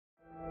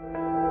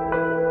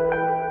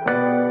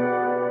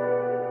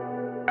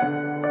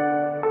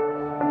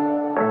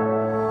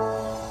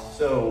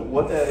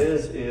what that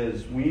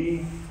is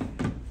we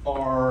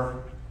are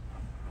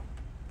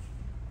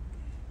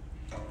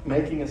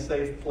making a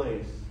safe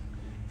place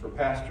for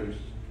pastors,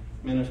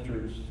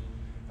 ministers,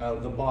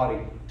 the body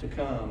to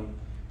come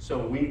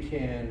so we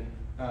can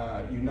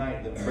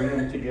unite them, bring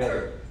them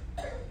together.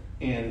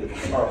 And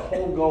our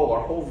whole goal,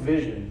 our whole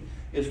vision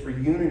is for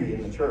unity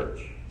in the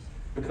church.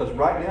 Because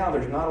right now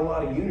there's not a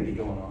lot of unity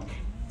going on.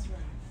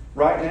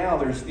 Right now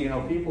there's,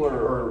 people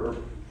are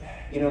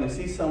they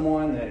see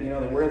someone that,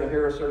 they wear their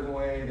hair a certain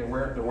way, they're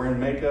wearing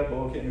makeup,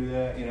 can't do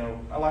that.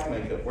 I like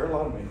makeup, wear a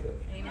lot of makeup.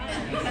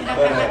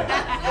 But,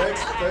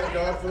 thank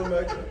God for the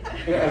makeup.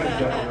 Yeah,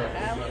 exactly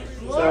right.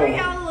 Glory,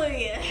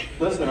 hallelujah.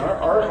 Listen,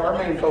 our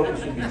main focus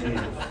should be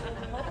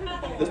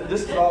Jesus.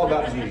 This is all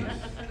about Jesus.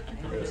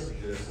 Yes.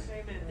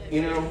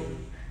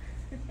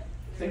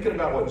 Thinking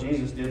about what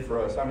Jesus did for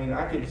us. I mean,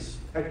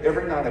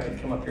 every night I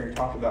could come up here and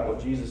talk about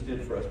what Jesus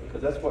did for us,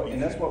 because that's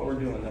what we're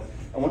doing.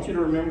 I want you to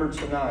remember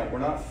tonight, we're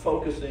not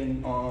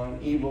focusing on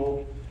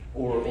evil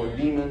or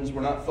demons.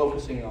 We're not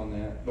focusing on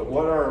that. But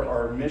what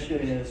our mission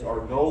is, our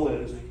goal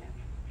is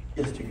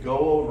to go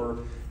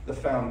over the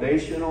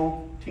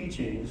foundational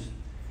teachings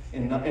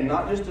and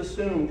not just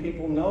assume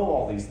people know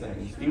all these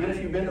things. Even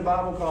if you've been to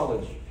Bible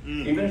college,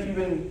 even if you've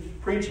been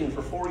preaching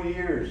for 40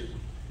 years,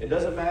 it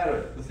doesn't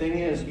matter. The thing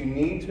is, you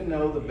need to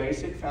know the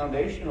basic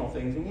foundational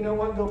things. And you know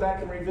what? Go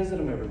back and revisit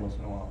them every once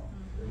in a while.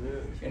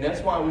 And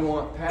that's why we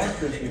want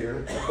pastors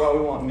here. That's why we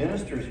want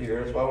ministers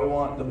here. That's why we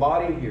want the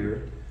body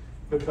here.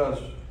 Because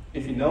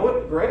if you know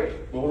it, great.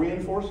 We'll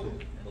reinforce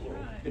it.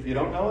 If you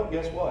don't know it,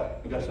 guess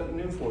what? We've got something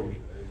new for you.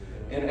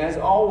 And as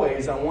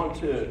always, I want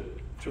to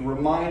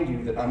remind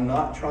you that I'm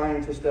not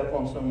trying to step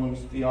on someone's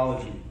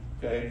theology.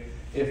 Okay?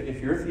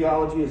 If your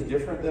theology is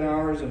different than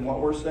ours and what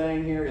we're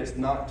saying here, it's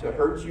not to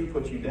hurt you,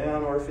 put you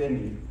down, or offend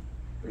you.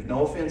 There's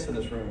no offense in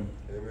this room.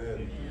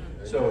 Amen.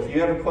 So if you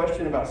have a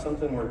question about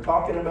something we're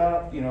talking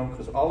about,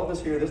 because all of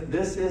us here,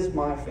 this is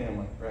my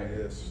family, right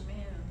here. Yes.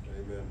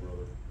 Amen,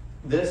 brother.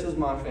 This is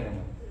my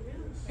family.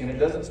 And it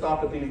doesn't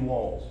stop at these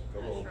walls.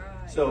 Come on.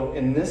 So,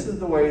 and this is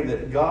the way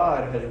that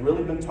God has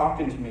really been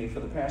talking to me for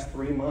the past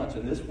 3 months.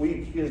 And this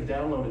week, He has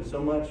downloaded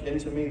so much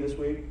into me this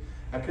week.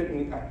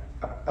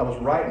 I was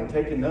writing,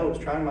 taking notes,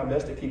 trying my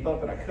best to keep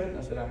up, and I couldn't.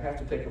 I said, I have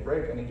to take a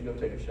break. I need to go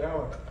take a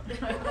shower.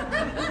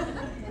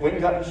 Went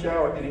and got in the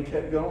shower, and he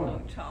kept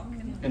going.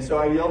 And so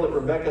I yelled at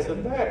Rebecca. I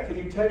said, Beck, can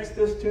you text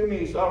this to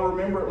me so I'll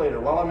remember it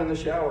later? While I'm in the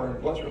shower,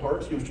 and bless her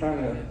heart, she was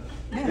trying to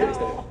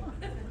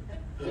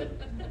dictate.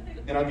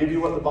 And I'll give you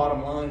what the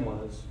bottom line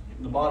was.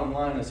 The bottom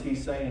line is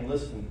he's saying,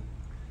 listen,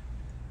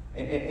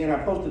 and I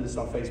posted this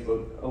on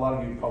Facebook. A lot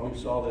of you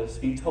probably saw this.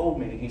 He told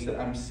me, he said,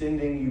 I'm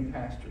sending you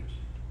pastors.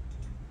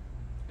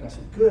 And I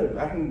said, good,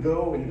 I can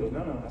go. And he goes,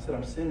 no. I said,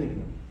 I'm sending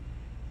them.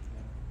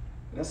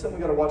 And that's something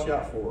we've got to watch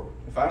out for.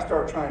 If I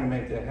start trying to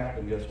make that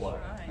happen, guess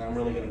what? I'm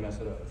really going to mess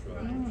it up.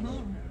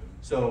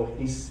 So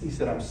he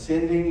said, I'm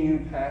sending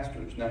you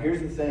pastors. Now,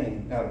 here's the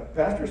thing. Now,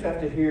 pastors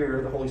have to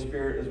hear the Holy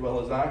Spirit as well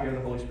as I hear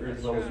the Holy Spirit,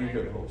 as well as you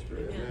hear the Holy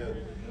Spirit.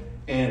 Amen.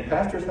 And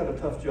pastors have a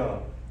tough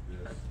job.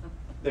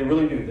 They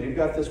really do. They've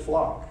got this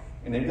flock,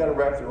 and they've got to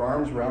wrap their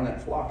arms around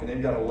that flock, and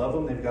they've got to love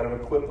them, they've got to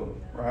equip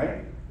them,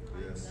 right?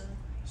 Yes.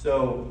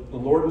 So the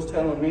Lord was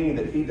telling me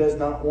that He does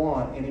not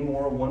want any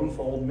more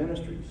one-fold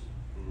ministries.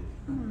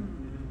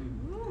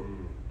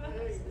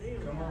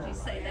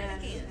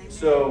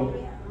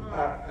 So,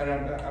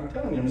 I'm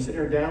telling you, I'm sitting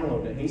here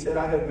downloading it. He said,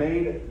 I have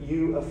made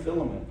you a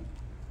filament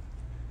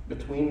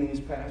between these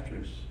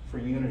pastors for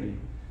unity.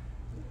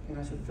 And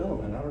I said,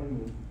 filament?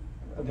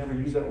 I've never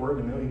used that word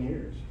in a million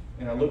years.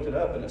 And I looked it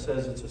up, and it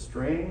says it's a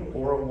string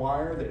or a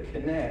wire that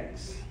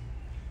connects,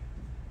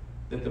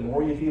 that the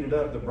more you heat it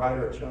up, the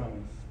brighter it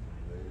shines.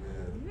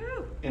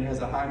 Amen. And has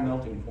a high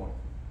melting point.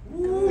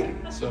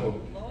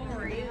 So, I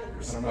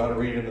don't know how to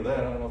read into that.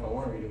 I don't know if I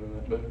want to read into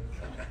that.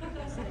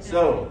 But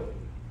so,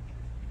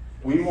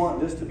 we want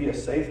this to be a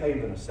safe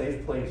haven, a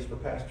safe place for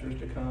pastors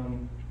to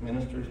come,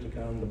 ministers to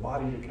come, the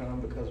body to come,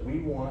 because we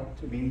want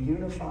to be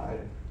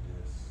unified.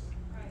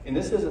 And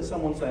this isn't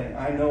someone saying,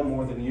 I know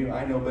more than you,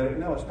 I know better.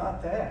 No, it's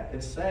not that.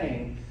 It's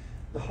saying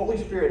the Holy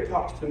Spirit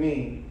talks to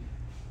me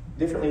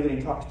differently than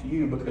He talks to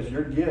you, because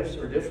your gifts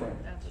are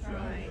different. That's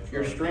right.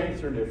 Your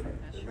strengths are different.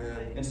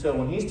 Amen. And so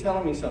when He's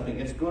telling me something,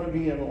 it's going to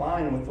be in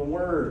line with the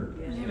Word.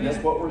 And that's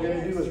what we're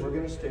going to do, is we're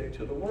going to stick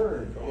to the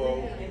Word. Come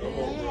on,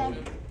 brother.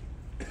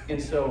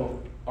 And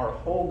so our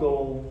whole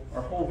goal,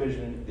 our whole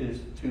vision is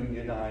to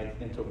unite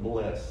and to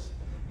bless.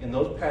 And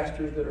those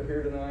pastors that are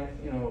here tonight,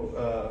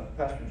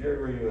 Pastor Jerry,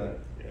 where you at?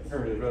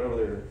 There it is, right over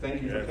there.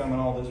 Thank you for coming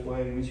all this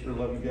way. We sure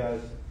love you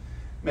guys.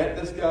 Met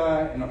this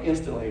guy and I'm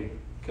instantly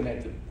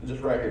connected.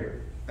 Just right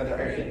here. I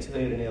can't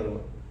say it any other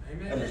way.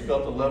 I just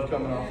felt the love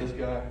coming off this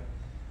guy.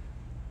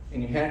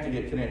 And you have to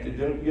get connected.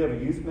 You have a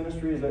youth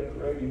ministry, is that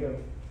correct?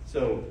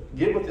 So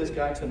get with this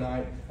guy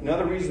tonight.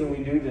 Another reason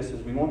we do this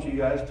is we want you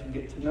guys to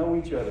get to know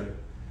each other.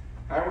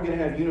 How are we going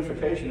to have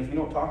unification if you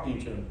don't talk to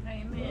each other?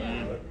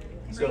 Amen.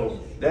 So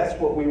that's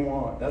what we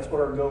want. That's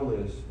what our goal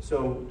is.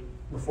 So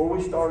before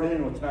we start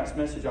in with tonight's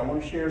message, I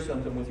want to share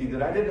something with you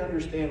that I didn't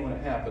understand when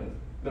it happened.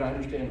 but I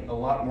understand a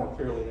lot more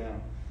clearly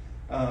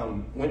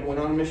now. Went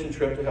on a mission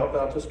trip to help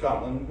out to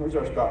Scotland. Where's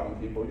our Scotland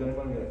people? There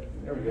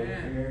we go.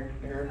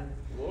 Here.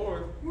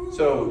 Lord.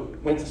 So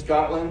went to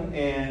Scotland,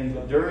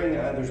 and during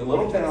there's a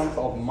little town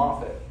called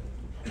Moffat.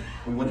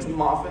 We went to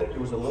Moffat. It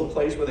was a little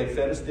place where they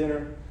fed us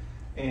dinner,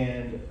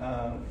 and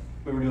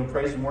we were doing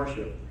praise and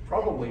worship.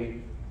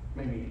 Probably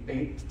maybe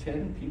 8 to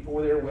 10 people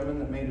were there, women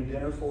that made a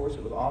dinner for us.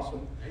 It was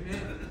awesome.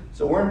 Amen.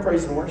 So we're in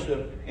praise and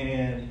worship,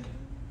 and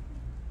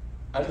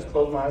I just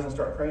close my eyes and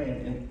start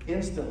praying, and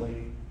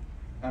instantly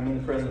I'm in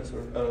the presence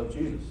of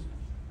Jesus.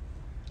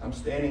 I'm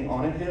standing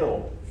on a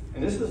hill,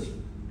 and this is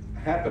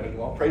happening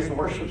while praise and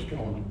worship's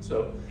going on.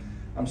 So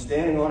I'm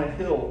standing on a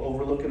hill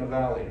overlooking a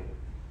valley,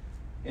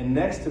 and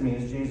next to me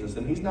is Jesus,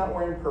 and he's not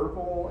wearing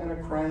purple and a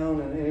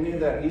crown and any of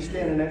that. He's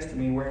standing next to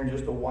me wearing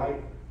just a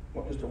white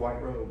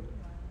robe.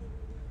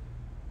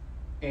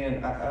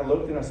 And I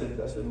looked and I said,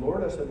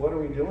 Lord, what are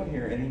we doing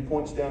here? And he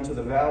points down to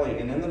the valley,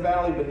 and in the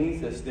valley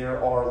beneath us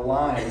there are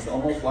lines,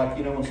 almost like,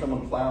 when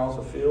someone plows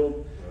a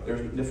field,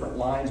 there's different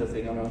lines of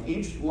things. On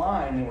each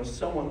line there was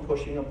someone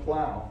pushing a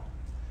plow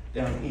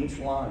down each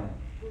line.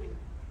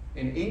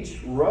 And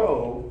each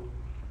row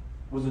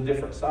was a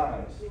different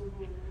size.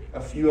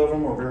 A few of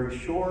them were very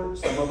short,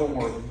 some of them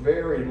were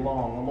very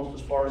long,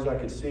 almost as far as I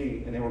could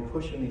see, and they were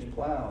pushing these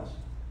plows.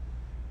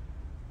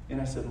 And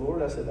I said,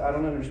 Lord, I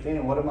don't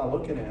understand. What am I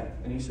looking at?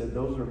 And he said,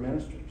 those are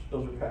ministers.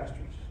 Those are pastors.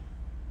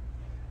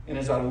 And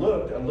as I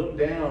looked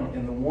down,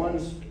 and the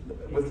ones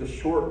with the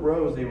short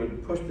rows, they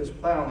would push this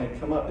plow and they'd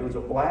come up. There was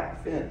a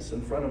black fence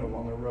in front of them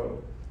on the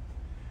road.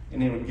 And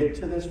they would get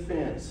to this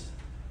fence,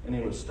 and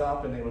they would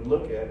stop and they would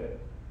look at it,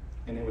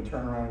 and they would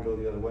turn around and go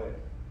the other way.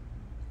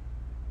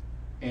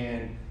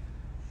 And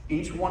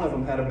each one of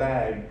them had a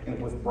bag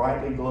with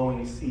brightly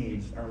glowing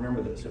seeds. I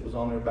remember this. It was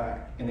on their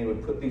back. And they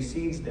would put these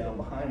seeds down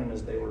behind them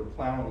as they were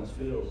plowing this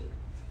field.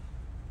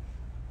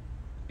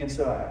 And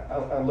so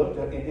I looked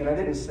at it, and I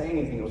didn't say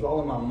anything. It was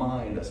all in my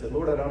mind. I said,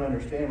 Lord, I don't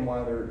understand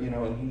why they're,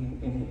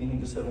 and he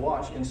just said,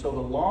 watch. And so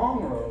the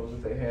long rows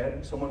that they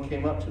had, someone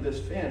came up to this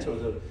fence. It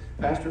was a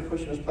pastor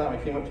pushing his plow.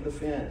 He came up to the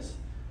fence,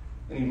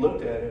 and he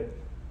looked at it,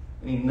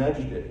 and he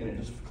nudged it, and it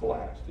just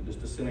collapsed. It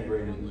just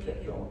disintegrated and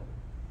kept going.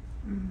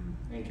 And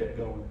he kept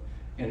going.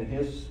 And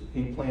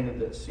he planted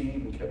that seed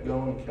and kept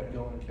going and kept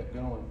going and kept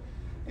going.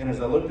 And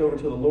as I looked over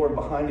to the Lord,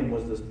 behind him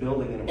was this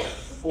building, and it was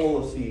full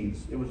of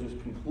seeds. It was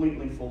just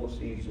completely full of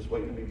seeds, just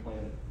waiting to be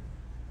planted.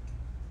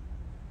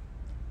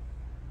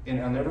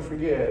 And I'll never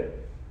forget,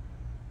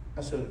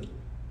 I said,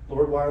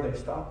 Lord, why are they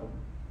stopping?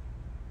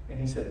 And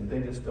he said, they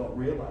just don't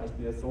realize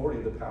the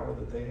authority, the power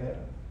that they have.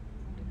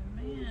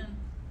 Amen.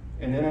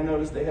 And then I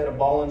noticed they had a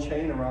ball and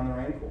chain around their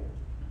ankle.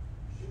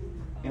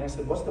 And I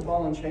said, what's the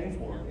ball and chain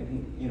for?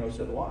 And he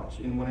said, watch.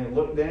 And when I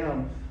looked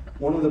down,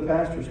 one of the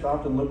pastors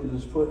stopped and looked at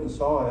his foot and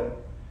saw it.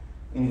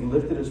 And he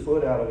lifted his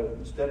foot out of it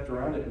and stepped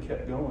around it and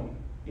kept going.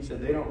 He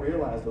said, they don't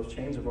realize those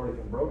chains have already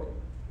been broken.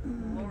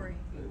 Glory.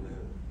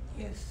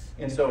 Yes.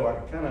 And so I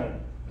kind of,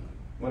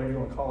 whatever you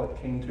want to call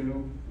it, came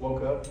to,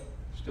 woke up,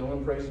 still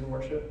in praise and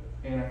worship.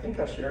 And I think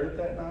I shared it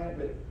that night,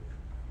 but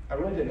I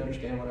really didn't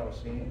understand what I was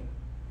seeing.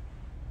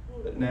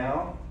 But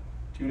now,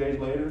 2 days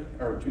later,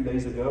 or 2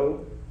 days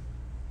ago,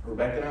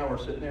 Rebecca and I were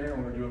sitting there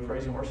and we were doing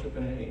praise and worship,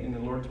 and the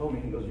Lord told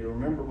me, he goes, you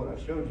remember what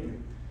I showed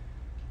you?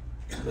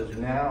 Because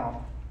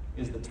now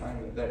is the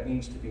time that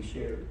needs to be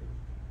shared.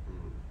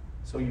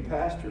 So you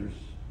pastors,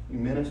 you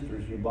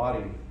ministers, you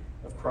body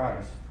of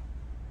Christ,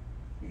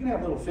 you can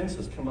have little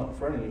fences come up in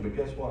front of you, but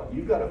guess what?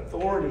 You've got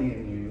authority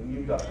in you.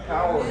 You've got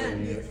power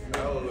in you.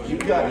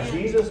 You've got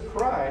Jesus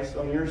Christ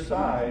on your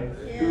side.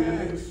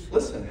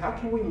 Listen, how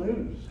can we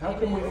lose? How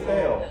can we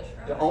fail?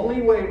 The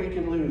only way we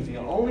can lose, the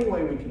only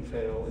way we can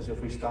fail is if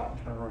we stop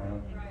and turn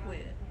around.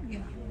 Yeah.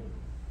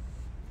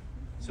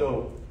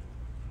 So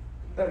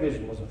that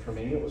vision wasn't for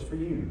me. It was for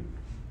you.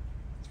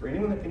 It's for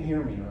anyone that can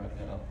hear me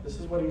right now. This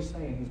is what he's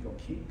saying. He's going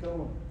to keep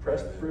going.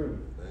 Press through.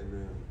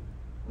 Amen.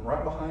 I'm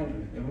right behind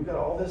you. And we've got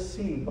all this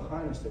seed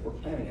behind us that we're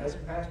planting as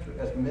pastors,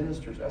 as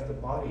ministers, as the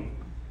body.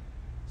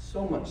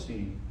 So much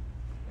seed.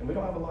 And we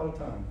don't have a lot of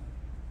time.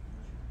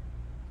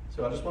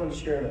 So I just wanted to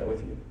share that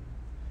with you.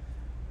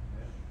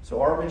 So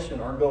our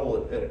mission, our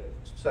goal at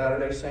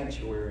Saturday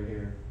Sanctuary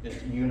here is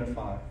to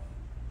unify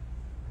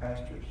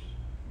pastors,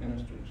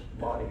 ministers,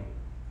 body.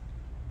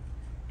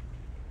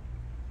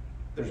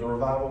 There's a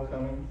revival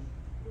coming,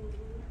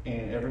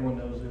 and everyone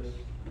knows this.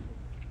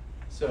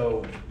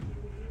 So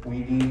we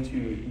need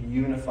to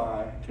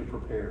unify to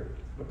prepare,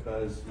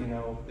 because,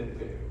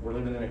 we're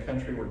living in a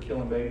country where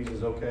killing babies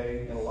is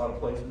okay in a lot of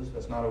places.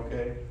 That's not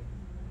okay.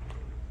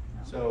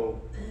 So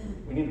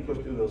we need to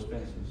push through those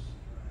fences,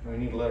 and we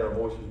need to let our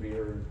voices be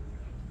heard.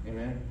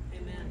 Amen?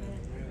 Amen.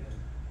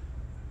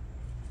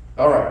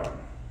 All right.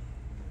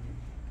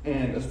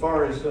 And as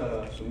far as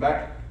some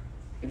back,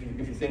 if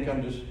you think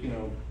I'm just,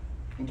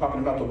 I'm talking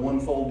about the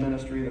one-fold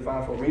ministry, the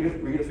fivefold. Read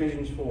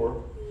Ephesians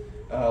 4,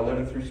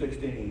 11 through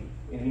 16.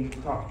 And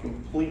he talked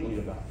completely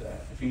about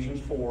that.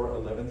 Ephesians 4,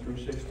 11 through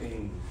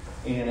 16.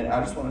 And I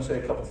just want to say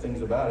a couple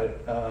things about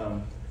it.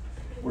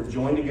 We're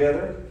joined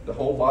together. The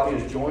whole body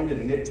is joined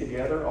and knit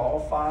together, all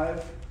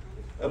 5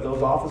 of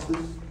those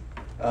offices.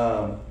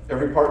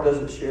 Every part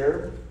doesn't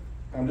share.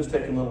 I'm just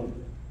taking little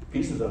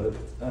pieces of it.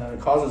 It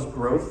causes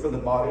growth for the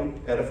body,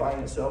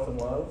 edifying itself in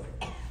love.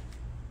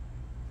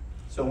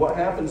 So what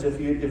happens if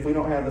we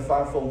don't have the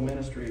 5-fold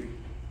ministry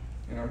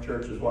in our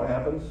churches? What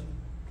happens?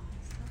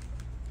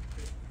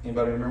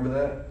 Anybody remember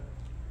that?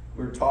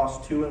 We're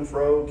tossed to and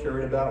fro,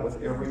 carried about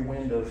with every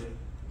wind of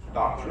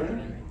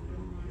doctrine,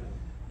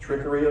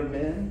 trickery of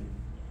men,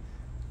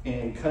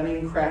 and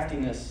cunning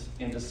craftiness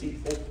and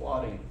deceitful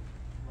plotting.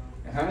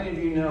 And how many of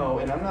you know,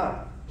 and I'm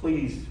not,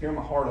 please hear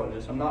my heart on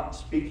this, I'm not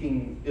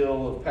speaking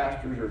ill of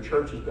pastors or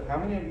churches, but how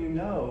many of you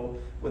know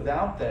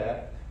without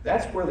that,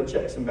 that's where the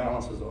checks and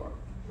balances are.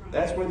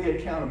 That's where the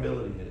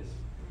accountability is.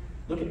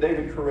 Look at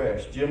David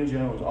Koresh, Jim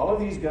Jones, all of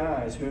these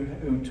guys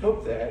who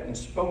took that and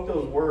spoke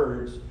those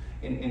words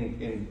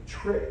and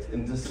tricked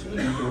and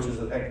deceived, which is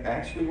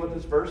actually what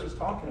this verse is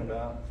talking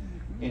about,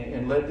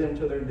 and led them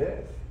to their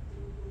death.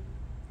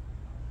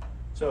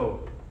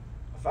 So,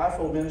 a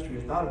 5-fold ministry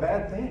is not a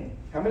bad thing.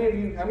 How many of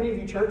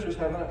you churches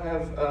have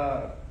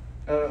a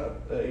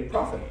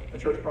prophet, a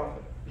church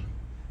prophet?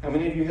 How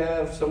many of you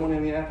have someone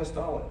in the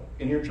apostolic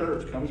in your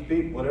church, come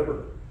speak,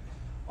 whatever?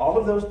 All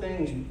of those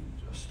things,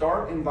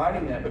 start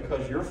inviting that,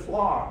 because your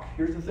flock,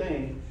 here's the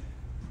thing,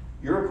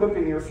 you're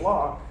equipping your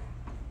flock,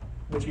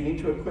 but you need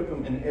to equip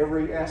them in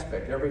every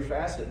aspect, every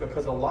facet,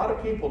 because a lot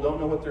of people don't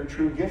know what their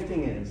true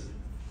gifting is.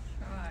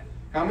 Right.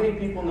 How many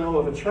people know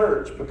of a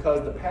church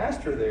because the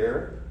pastor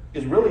there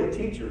is really a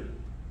teacher,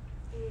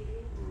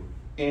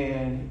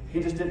 and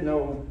he just didn't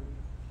know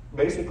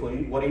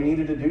basically what he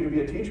needed to do to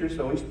be a teacher,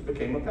 so he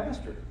became a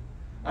pastor?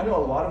 I know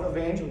a lot of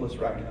evangelists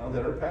right now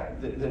that are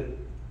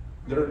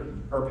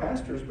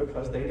pastors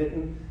because they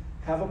didn't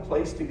have a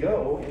place to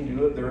go and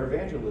do their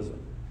evangelism.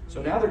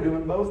 So now they're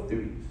doing both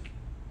duties.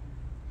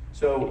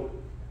 So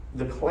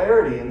the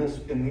clarity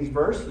in these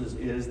verses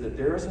is that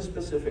there is a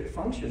specific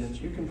function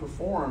that you can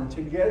perform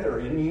together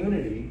in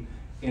unity,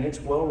 and it's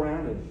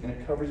well-rounded, and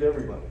it covers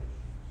everybody.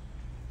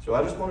 So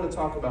I just wanted to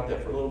talk about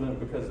that for a little minute,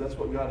 because that's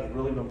what God has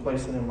really been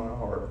placing in my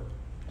heart.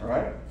 All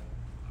right?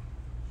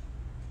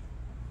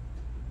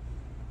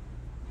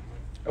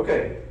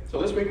 Okay,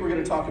 so this week we're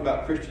going to talk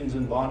about Christians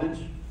in bondage.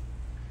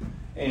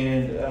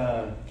 And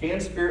can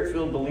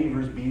spirit-filled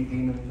believers be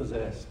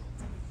demon-possessed?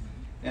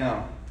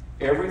 Now,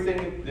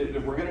 everything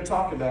that we're going to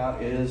talk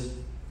about is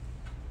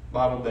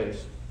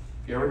Bible-based.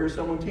 If you ever hear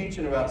someone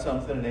teaching about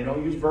something and they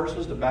don't use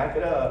verses to back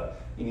it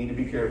up, you need to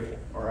be careful,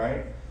 all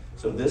right?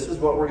 So this is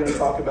what we're going to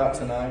talk about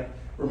tonight.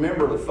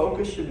 Remember, the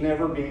focus should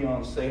never be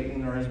on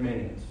Satan or his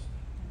minions.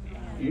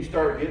 You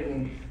start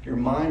getting your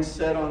mind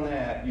set on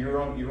that,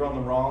 you're on the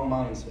wrong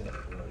mindset.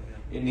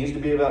 It needs to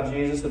be about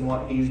Jesus and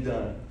what he's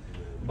done.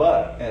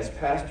 But as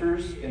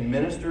pastors and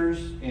ministers,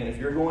 and if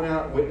you're going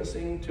out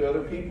witnessing to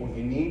other people,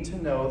 you need to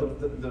know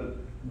the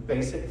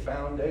basic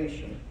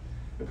foundation,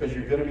 because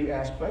you're going to be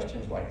asked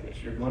questions like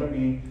this. You're going to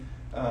be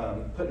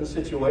put in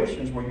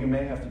situations where you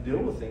may have to deal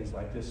with things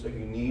like this, so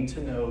you need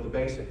to know the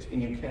basics.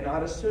 And you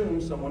cannot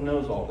assume someone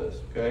knows all this,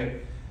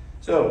 okay?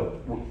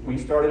 So we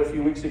started a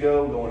few weeks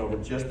ago going over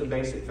just the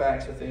basic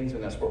facts of things,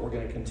 and that's what we're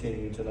going to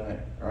continue tonight,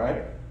 all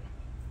right?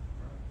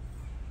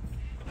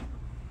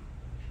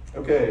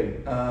 Okay,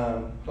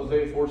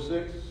 Hosea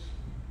 4:6.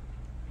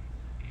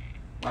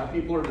 My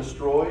people are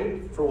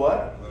destroyed for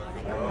what?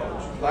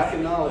 Lack of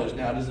knowledge.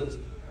 Now,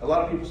 a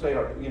lot of people say,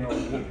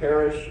 will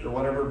perish or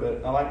whatever,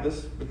 but I like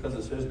this because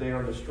it says they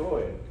are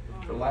destroyed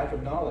for lack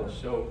of knowledge.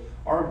 So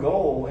our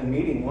goal in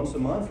meeting once a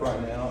month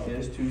right now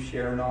is to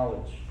share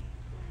knowledge.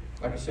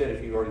 Like I said,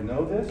 if you already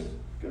know this,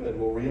 good,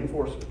 we'll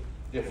reinforce it.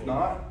 If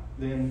not,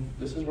 then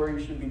this is where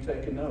you should be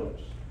taking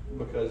notes,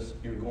 because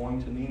you're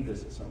going to need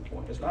this at some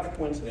point. It's not a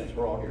coincidence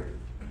we're all here.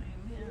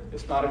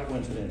 It's not a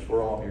coincidence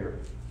we're all here.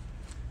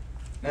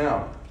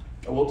 Now,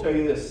 I will tell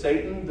you this.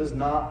 Satan does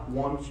not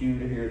want you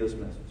to hear this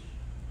message.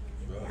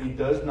 He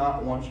does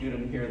not want you to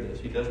hear this.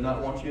 He does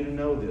not want you to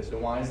know this.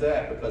 And why is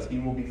that? Because he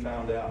will be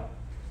found out.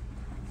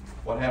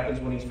 What happens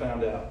when he's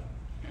found out?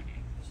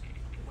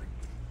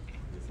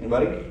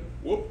 Anybody?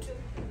 Whooped.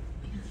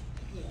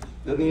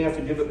 Doesn't he have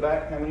to give it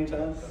back how many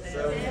times?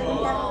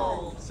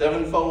 Sevenfold.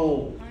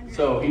 Sevenfold.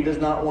 So he does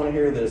not want to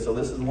hear this. So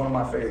this is one of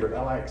my favorite.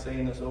 I like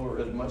saying this over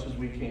as much as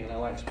we can. I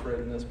like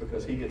spreading this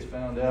because he gets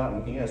found out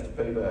and he has to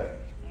pay back.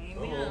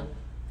 Amen.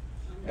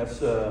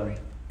 That's a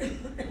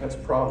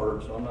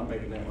proverb, so I'm not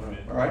making that one up.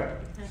 All right?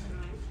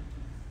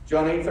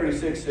 John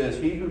 8:36 says,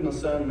 "He whom the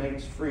Son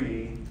makes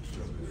free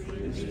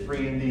is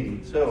free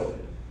indeed." So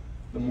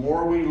the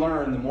more we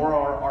learn, the more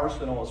our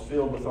arsenal is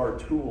filled with our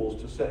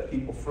tools to set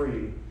people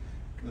free.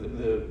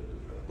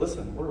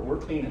 Listen, we're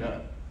cleaning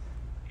up.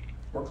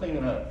 We're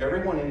cleaning up.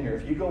 Everyone in here,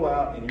 if you go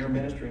out and you're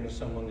ministering to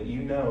someone that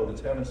you know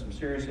that's having some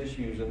serious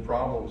issues and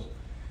problems,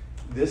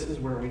 this is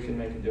where we can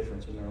make a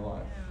difference in their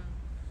life.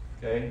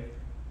 Okay?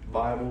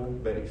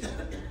 Bible-based.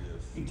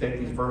 You take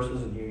these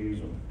verses and you use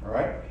them. All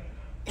right?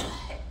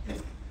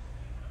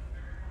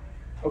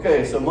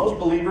 Okay, so most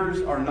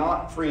believers are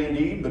not free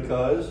indeed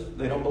because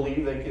they don't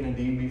believe they can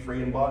indeed be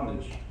free in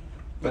bondage.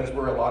 That's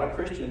where a lot of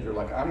Christians are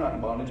like, I'm not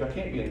in bondage, I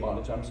can't be in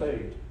bondage, I'm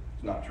saved.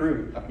 It's not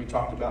true. Like we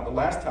talked about the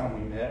last time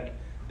we met,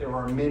 there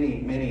are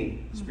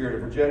many spirit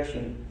of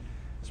rejection,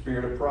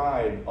 spirit of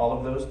pride, all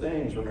of those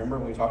things. Remember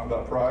when we talked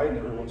about pride and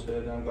everyone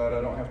said, I'm glad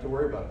I don't have to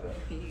worry about that.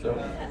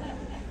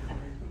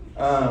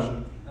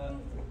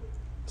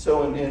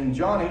 So in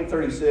John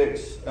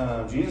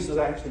 8:36, Jesus is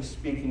actually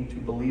speaking to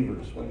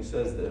believers when he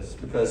says this,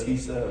 because he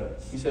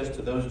says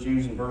to those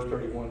Jews in verse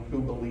 31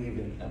 who believe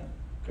in him.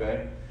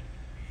 Okay?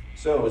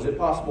 So is it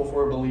possible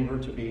for a believer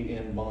to be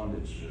in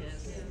bondage?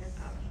 Yes.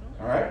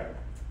 All right?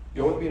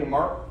 Go with me to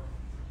Mark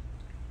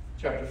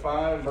chapter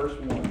 5, verse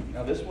 1.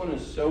 Now this one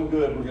is so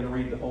good, we're going to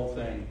read the whole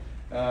thing.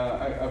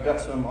 I've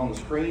got some on the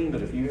screen,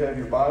 but if you have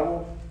your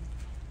Bible,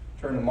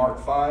 turn to Mark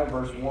 5,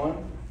 verse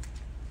 1.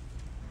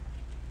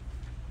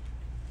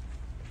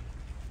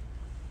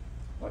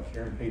 Like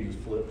hearing pages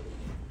flip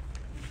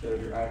instead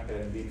of your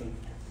iPad beeping.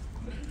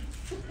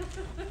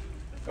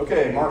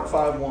 Okay, Mark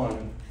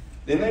 5:1.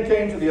 Then they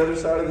came to the other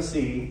side of the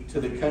sea, to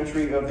the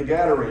country of the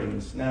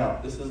Gadarenes. Now,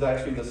 this is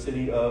actually the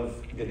city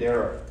of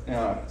Gadara.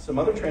 Now, some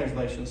other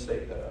translations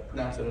say,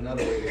 pronounce it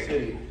another way, the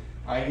city.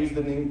 I use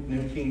the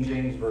New King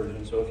James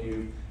Version, so if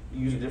you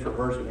use a different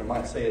version, it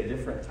might say a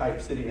different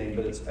type city name,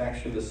 but it's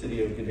actually the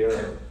city of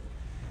Gadara.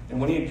 And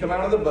when he had come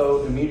out of the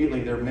boat,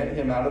 immediately there met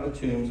him out of the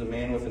tombs a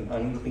man with an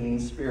unclean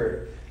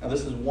spirit. Now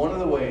this is one of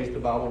the ways the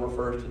Bible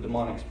refers to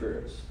demonic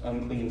spirits,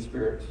 unclean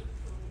spirits,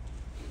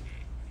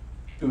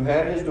 who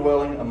had his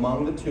dwelling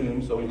among the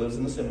tombs, so he lives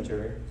in the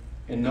cemetery,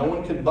 and no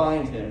one could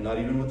bind him, not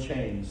even with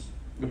chains,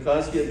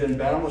 because he had been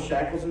bound with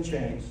shackles and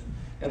chains,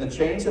 and the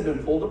chains had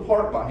been pulled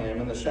apart by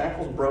him, and the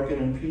shackles broken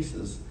in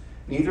pieces.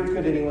 Neither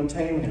could anyone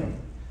tame him.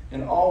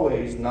 And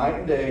always, night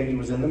and day, he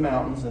was in the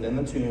mountains and in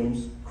the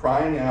tombs,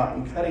 crying out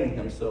and cutting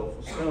himself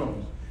with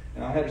stones.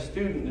 And I had a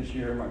student this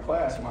year in my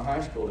class, in my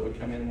high school, that would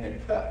come in and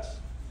had cuts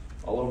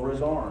all over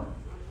his arm.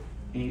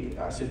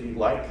 I said, do you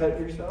like cutting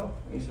yourself?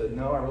 And he said,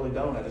 no, I really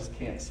don't. I just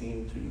can't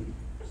seem to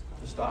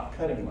stop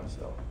cutting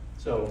myself.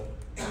 So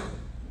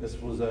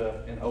this was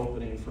an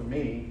opening for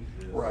me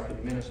where I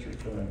could minister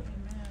to him.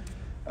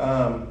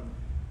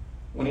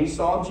 When he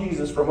saw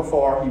Jesus from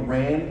afar, he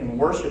ran and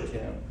worshipped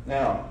him.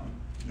 Now,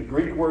 the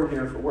Greek word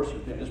here for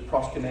worship him is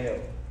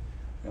proskuneo.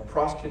 Now,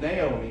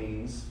 proskuneo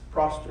means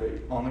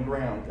prostrate, on the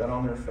ground, got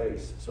on their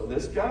face. So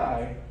this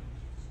guy,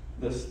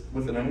 this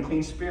with an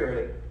unclean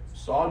spirit,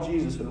 saw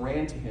Jesus and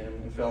ran to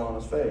him and fell on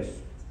his face.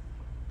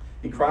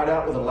 He cried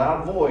out with a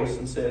loud voice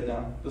and said,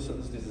 now, this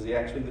is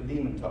actually the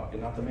demon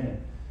talking, not the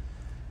man.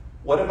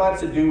 What have I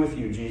to do with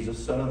you,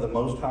 Jesus, Son of the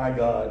Most High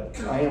God?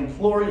 I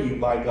implore you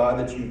by God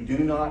that you do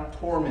not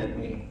torment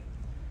me.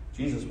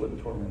 Jesus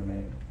wouldn't torment a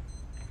man.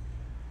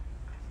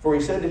 For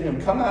he said to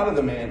him, come out of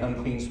the man,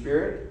 unclean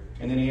spirit.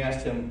 And then he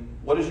asked him,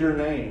 what is your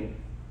name?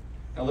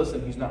 Now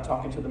listen, he's not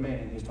talking to the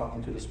man, he's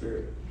talking to the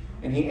spirit.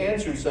 And he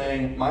answered,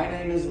 saying, my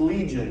name is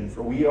Legion,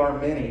 for we are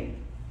many.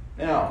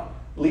 Now,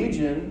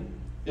 Legion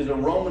is a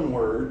Roman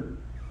word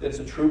that's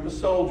a troop of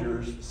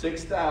soldiers,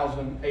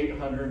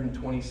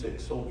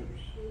 6,826 soldiers.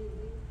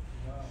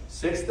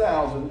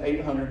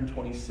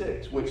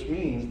 6,826, which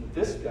means that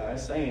this guy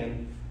is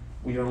saying,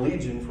 we are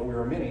Legion, for we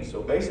are many.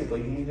 So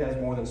basically, he has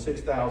more than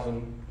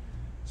 6,000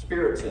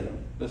 spirits in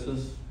him. This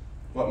is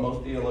what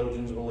most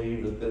theologians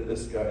believe that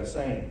this guy is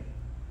saying.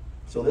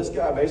 So this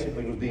guy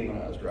basically was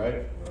demonized,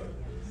 right?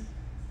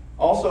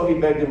 Also, he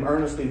begged him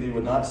earnestly that he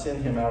would not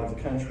send him out of the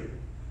country.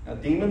 Now,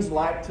 demons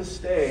like to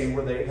stay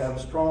where they have a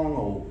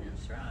stronghold.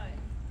 That's right.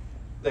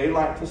 They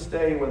like to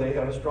stay where they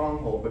have a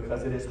stronghold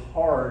because it is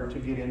hard to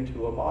get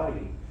into a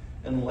body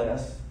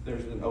unless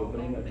there's an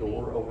opening, a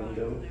door, a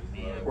window,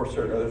 or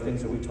certain other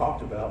things that we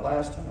talked about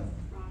last time.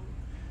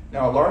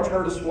 Now, a large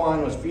herd of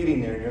swine was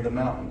feeding there near the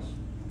mountains.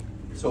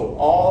 So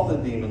all the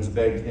demons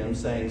begged him,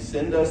 saying,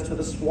 send us to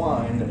the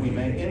swine that we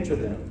may enter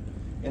them.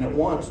 And at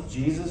once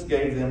Jesus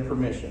gave them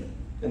permission.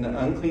 And the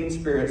unclean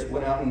spirits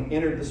went out and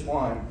entered the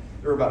swine.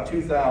 There were about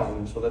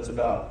 2,000, so that's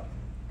about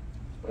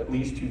at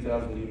least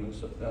 2,000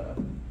 demons,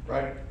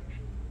 right?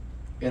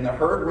 And the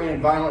herd ran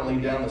violently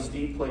down the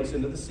steep place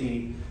into the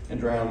sea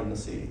and drowned in the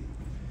sea.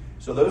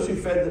 So those who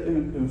fed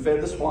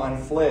the swine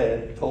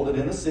fled, told it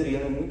in the city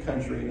and in the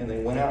country, and they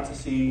went out to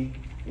see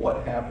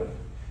what happened.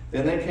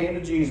 Then they came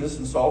to Jesus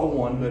and saw the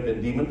one who had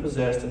been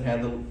demon-possessed and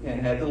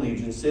had the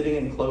legion sitting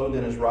and clothed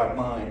in his right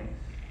mind,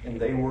 and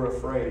they were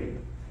afraid.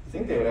 I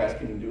think they would ask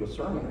him to do a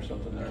sermon or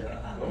something there.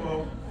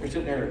 They're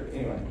sitting there,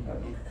 anyway.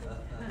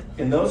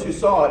 And those who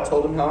saw it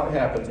told him how it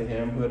happened to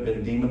him who had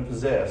been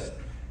demon-possessed.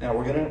 Now,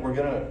 we're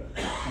gonna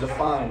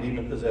define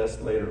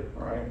demon-possessed later,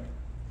 all right?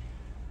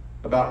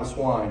 About the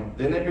swine.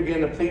 Then they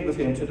began to plead with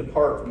him to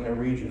depart from their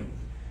region.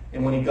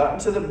 And when he got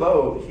into the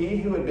boat, he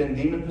who had been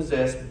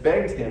demon-possessed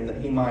begged him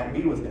that he might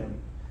be with him.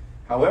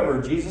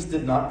 However, Jesus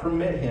did not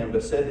permit him,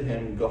 but said to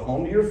him, go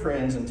home to your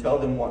friends and tell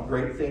them what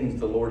great things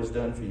the Lord has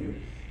done for you,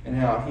 and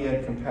how he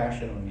had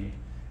compassion on you.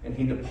 And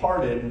he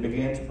departed and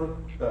began to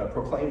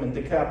proclaim in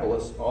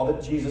Decapolis all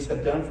that Jesus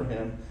had done for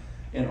him,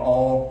 and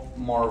all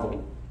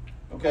marveled.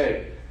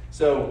 Okay,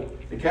 so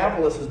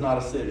Decapolis is not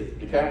a city.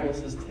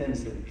 Decapolis is 10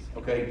 cities.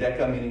 Okay,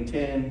 Deca meaning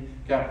 10.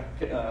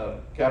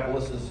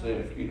 Capolis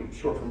is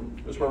short from,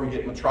 that's where we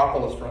get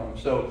metropolis from.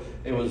 So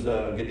it was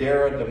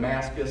Gadara,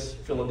 Damascus,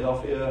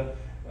 Philadelphia.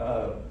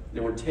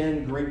 There were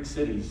 10 Greek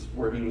cities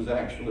where he was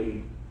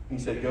actually, he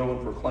said, go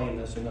and proclaim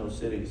this in those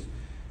cities.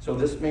 So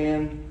this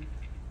man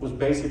was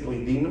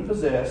basically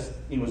demon-possessed.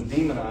 He was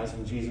demonized,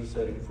 and Jesus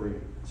set him free.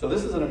 So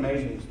this is an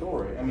amazing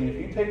story. I mean, if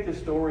you take this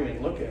story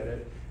and look at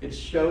it, it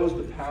shows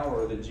the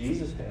power that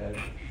Jesus had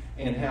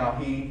and how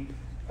he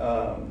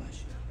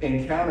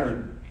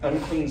encountered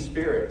unclean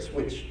spirits,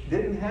 which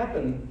didn't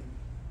happen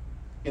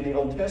in the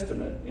Old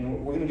Testament.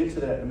 And we're going to get to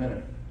that in a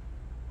minute.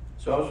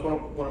 So I just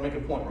want to make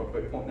a point real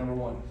quick. Point number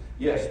one.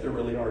 Yes, there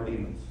really are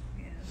demons.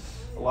 Yes.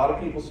 A lot of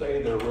people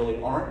say there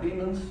really aren't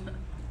demons.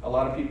 A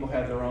lot of people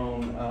have their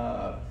own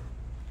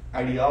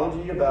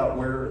ideology about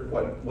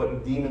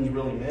what demons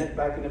really meant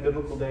back in the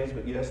biblical days.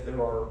 But yes,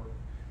 there are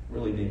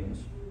really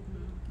demons.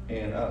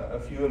 And a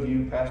few of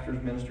you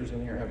pastors, ministers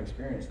in here have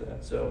experienced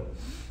that. So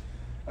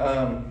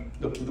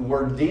the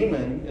word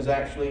demon is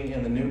actually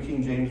in the New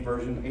King James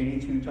Version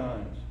 82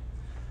 times.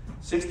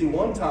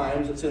 61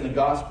 times it's in the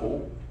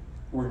gospel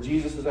where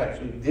Jesus is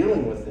actually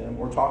dealing with them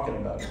or talking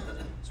about it.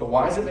 So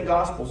why is it in the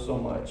gospel so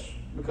much?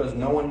 Because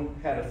no one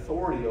had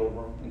authority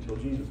over them until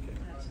Jesus came.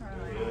 That's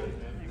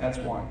right. That's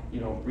why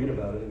you don't read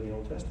about it in the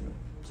Old Testament.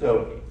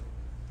 So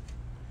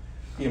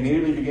he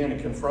immediately began to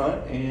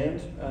confront and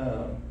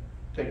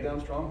take down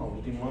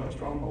strongholds, demonic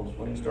strongholds,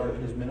 when he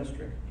started his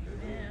ministry.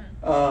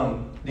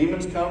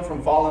 Demons come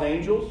from fallen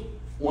angels.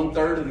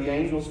 1/3 of the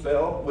angels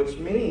fell, which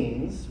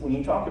means, when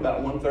you talk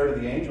about 1/3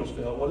 of the angels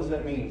fell, what does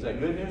that mean? Is that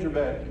good news or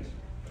bad news?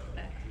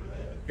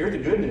 Here's the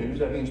good news.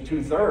 That means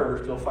 2/3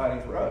 are still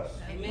fighting for us.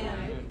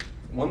 Amen.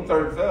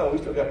 1/3 fell, we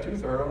still got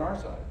 2/3 on our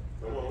side.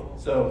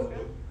 So,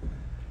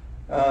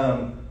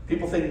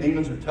 people think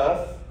demons are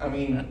tough. I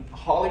mean,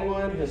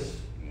 Hollywood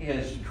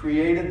has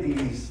created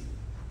these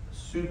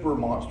super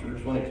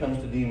monsters when it comes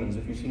to demons.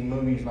 If you've seen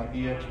movies like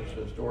The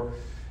Exorcist or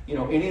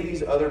any of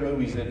these other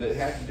movies that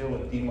have to deal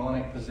with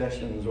demonic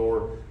possessions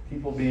or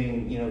people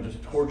being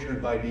just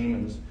tortured by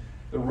demons,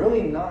 they're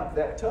really not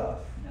that tough.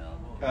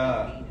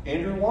 No.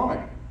 Andrew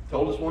Womack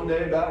told us one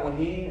day about when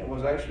he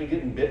was actually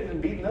getting bitten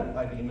and beaten up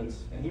by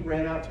demons, and he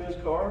ran out to his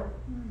car,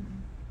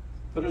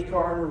 put his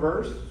car in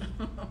reverse,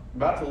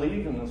 about to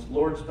leave, and the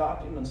Lord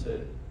stopped him and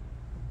said,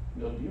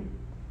 do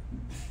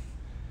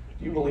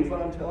you believe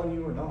what I'm telling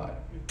you or not?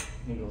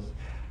 He goes,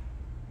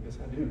 I guess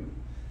I do.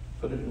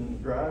 Put it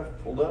in drive,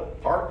 pulled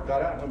up, parked,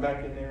 got out, went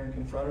back in there and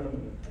confronted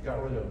him and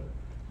got rid of him.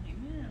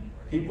 Amen.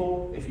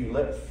 People, if you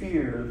let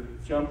fear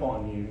jump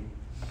on you,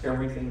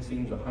 everything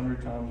seems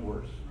 100 times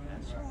worse.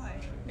 That's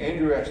right.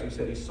 Andrew actually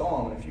said he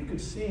saw them, and if you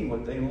could see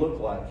what they look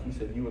like, he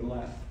said you would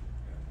laugh.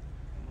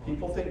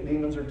 People think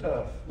demons are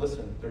tough.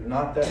 Listen, they're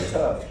not that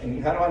tough.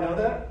 And how do I know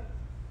that?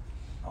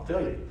 I'll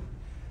tell you.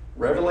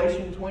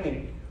 Revelation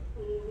 20.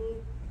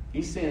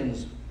 He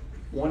sends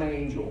one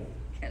angel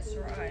That's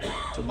right.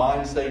 to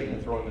bind Satan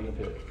and throw him in the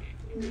pit.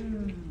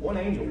 One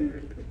angel.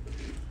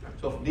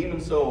 So if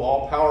demon's so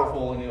all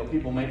powerful and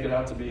people make it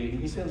out to be,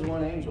 he sends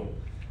one angel.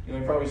 He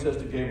probably says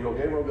to Gabriel,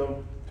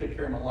 go take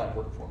care of my life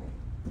work for me.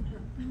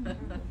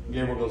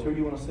 Gabriel goes, who do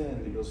you want to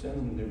send? He goes,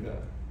 send the new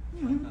guy.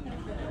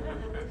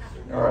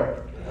 All right.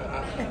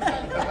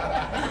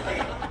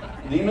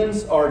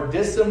 Demons are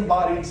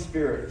disembodied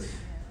spirits.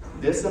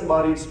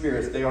 Disembodied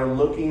spirits. They are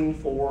looking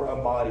for a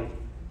body.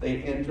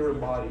 They enter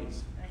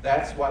bodies.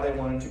 That's why they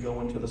wanted to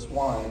go into the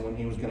swine when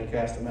he was going to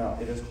cast them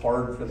out. It is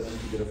hard for them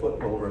to get a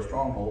foothold or a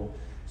stronghold,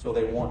 so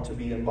they want to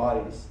be in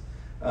bodies.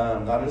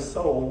 Not his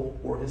soul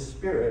or his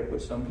spirit,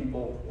 which some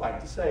people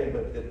like to say,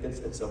 but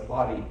it's a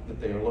body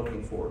that they are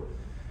looking for.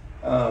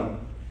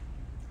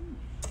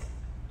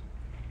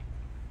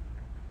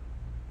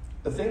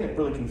 The thing that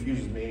really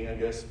confuses me, I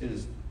guess,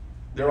 is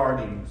there are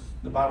demons.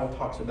 The Bible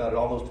talks about it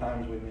all those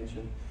times we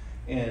mentioned.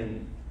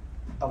 And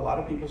a lot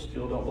of people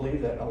still don't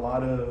believe that. A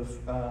lot of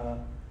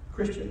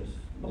Christians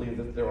believe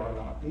that there are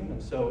not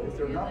demons. So if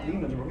they're not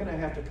demons, we're going to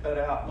have to cut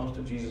out most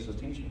of Jesus'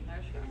 teaching.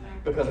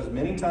 Because as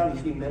many times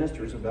as he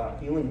ministers about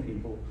healing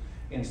people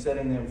and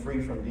setting them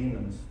free from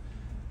demons,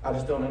 I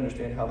just don't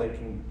understand how they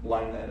can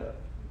line that up.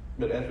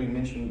 But as we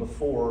mentioned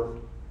before,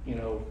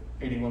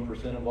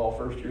 81% of all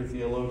first-year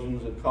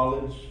theologians at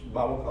college,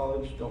 Bible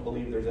college, don't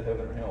believe there's a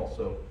heaven or hell.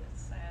 So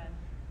That's sad.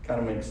 kind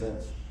of makes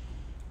sense.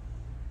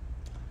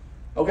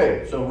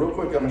 Okay, so real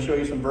quick, I'm going to show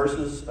you some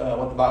verses,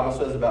 what the Bible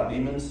says about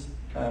demons.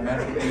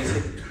 Matthew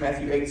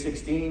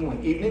 8:16.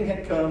 When evening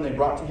had come, they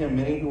brought to him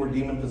many who were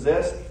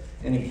demon-possessed,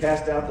 and he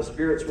cast out the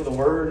spirits with a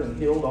word and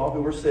healed all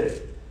who were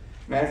sick.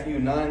 Matthew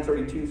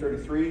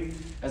 9:32-33.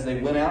 As they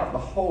went out,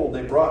 behold,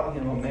 they brought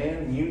him a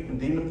man mute and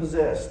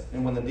demon-possessed.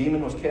 And when the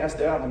demon was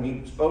cast out, the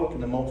mute spoke,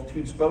 and the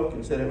multitude spoke,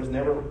 and said it was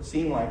never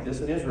seen like this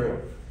in Israel.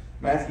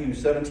 Matthew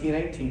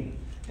 17:18.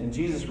 And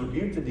Jesus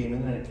rebuked the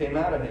demon, and it came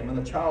out of him, and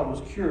the child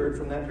was cured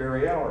from that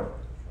very hour.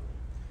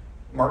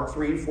 Mark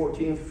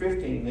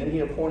 3:14-15. Then he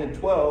appointed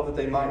 12 that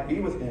they might be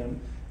with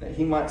him, that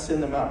he might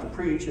send them out to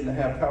preach and to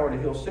have power to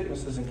heal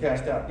sicknesses and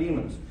cast out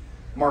demons.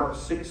 Mark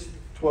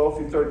 6:12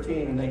 through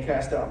 13, and they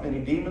cast out many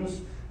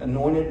demons,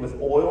 anointed with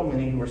oil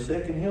many who were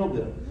sick, and healed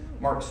them.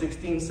 Mark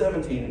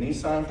 16:17, and these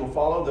signs will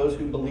follow those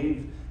who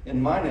believe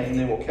in my name.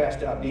 They will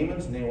cast out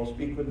demons, and they will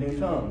speak with new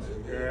tongues.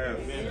 Yes.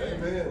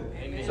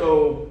 Amen.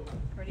 So,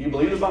 do you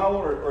believe the Bible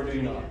or do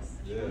you not?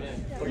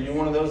 Yes. Are you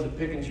one of those that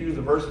pick and choose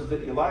the verses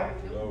that you like?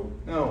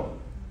 No.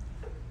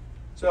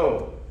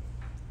 So,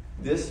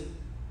 these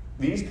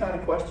kind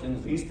of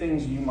questions, these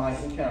things you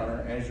might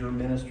encounter as you're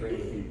ministering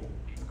to people.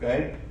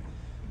 Okay?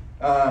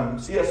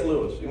 C.S.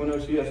 Lewis. Anyone know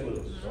C.S.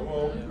 Lewis?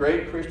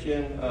 Great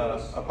Christian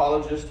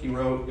apologist. He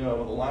wrote, The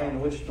Lion,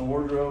 the Witch, and the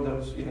Wardrobe. That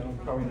was, you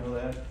probably know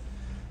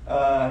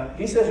that.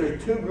 He says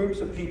there's two groups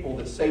of people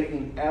that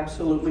Satan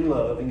absolutely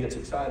loves and gets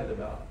excited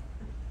about.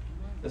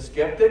 The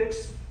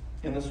skeptics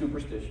and the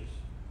superstitious.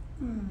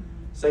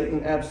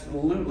 Satan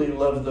absolutely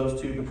loves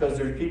those two because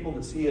there's people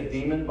that see a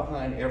demon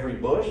behind every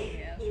bush.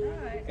 That's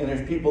right. And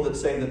there's people that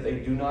say that they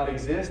do not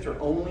exist or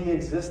only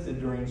existed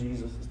during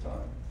Jesus'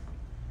 time.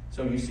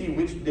 So you see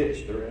which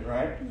ditch they're in,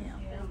 right? Yeah.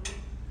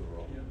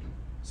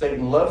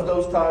 Satan loves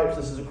those types.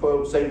 This is a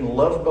quote. Satan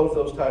loves both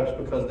those types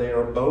because they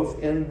are both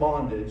in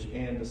bondage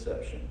and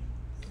deception.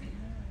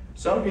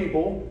 Some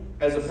people,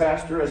 as a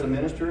pastor, as a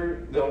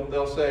minister,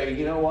 they'll say,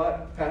 you know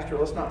what, Pastor,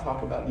 let's not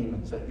talk about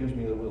demons. That gives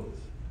me the willies.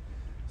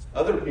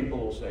 Other people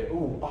will say,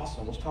 oh,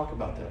 awesome, let's talk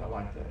about that. I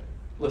like that.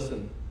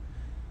 Listen,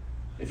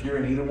 if you're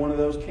in either one of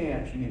those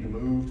camps, you need to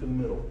move to the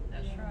middle.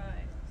 That's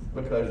right.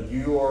 Because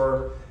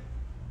you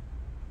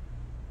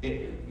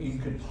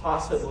could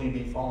possibly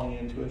be falling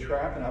into a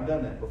trap, and I've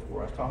done that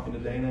before. I was talking to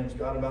Dana and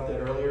Scott about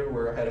that earlier,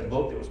 where I had a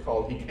book that was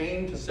called He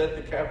Came to Set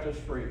the Captives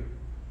Free.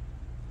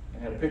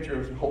 And had a picture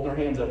of holding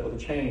their hands up with a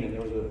chain, and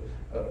there was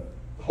a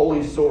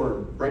holy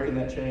sword breaking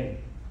that chain.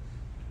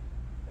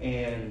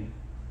 And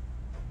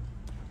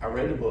I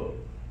read the book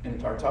and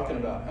started talking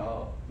about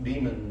how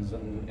demons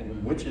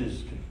and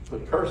witches could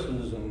put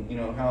curses, and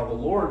how the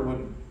Lord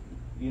would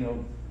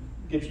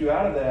get you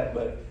out of that,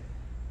 but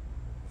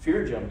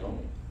fear jumped on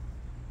me.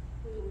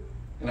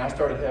 And I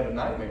started having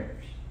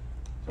nightmares.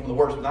 Some of the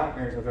worst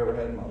nightmares I've ever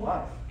had in my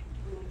life.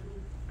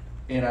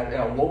 And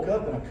I woke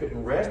up and I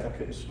couldn't rest, I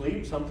couldn't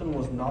sleep, something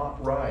was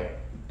not right.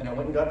 And I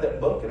went and got that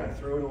book and I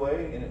threw it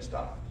away and it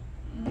stopped.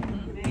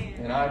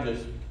 And I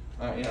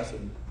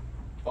said,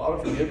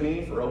 Father, forgive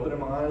me for opening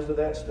my eyes to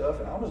that stuff.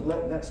 And I was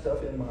letting that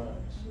stuff in my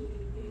eyes,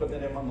 putting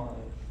it in my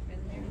mind,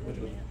 which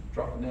was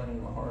dropping down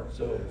into my heart.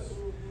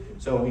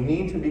 So we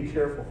need to be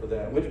careful for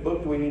that. Which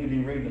book do we need to be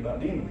reading about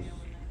demons?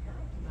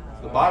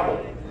 The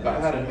Bible,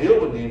 about how to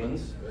deal with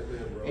demons.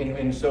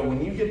 And so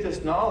when you get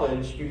this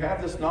knowledge, you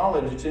have this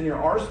knowledge, it's in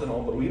your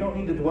arsenal, but we don't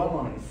need to dwell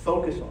on it and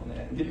focus on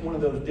that and get in one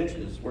of those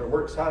ditches where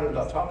we're excited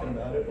about talking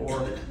about it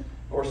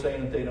or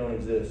saying that they don't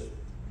exist.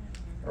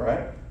 All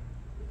right?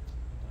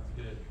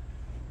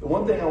 The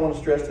one thing I want to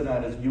stress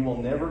tonight is you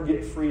will never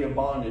get free of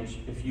bondage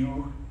if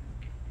you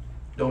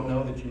don't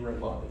know that you are in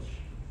bondage.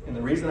 And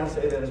the reason I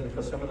say that is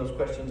because some of those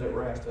questions that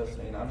were asked us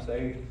saying, I'm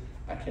saved,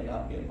 I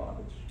cannot be in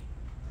bondage.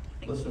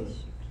 Listen,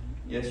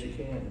 yes you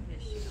can.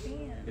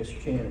 Yes you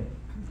can.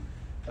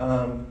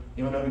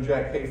 You know who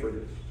Jack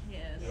Hayford is?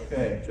 Yes.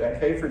 Okay,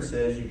 Jack Hayford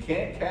says you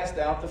can't cast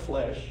out the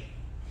flesh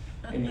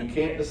and you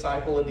can't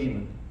disciple a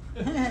demon.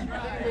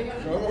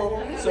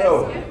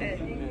 So,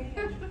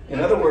 in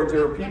other words,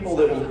 there are people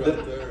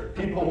that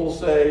people will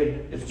say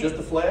it's just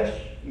the flesh,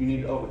 you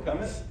need to overcome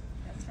it.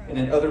 And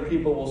then other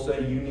people will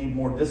say you need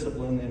more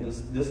discipline, and this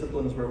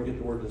discipline is where we get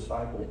the word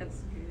disciple.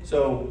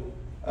 So,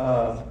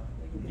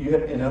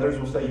 and others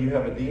will say you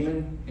have a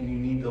demon and you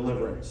need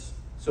deliverance.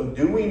 So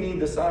do we need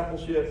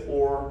discipleship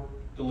or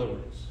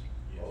deliverance?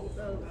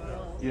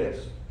 Yes.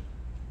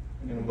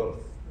 Both.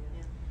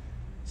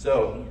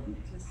 So,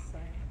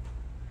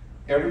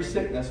 every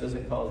sickness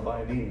isn't caused by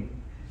a demon.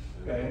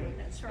 Okay?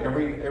 That's right.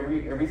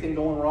 Everything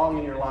going wrong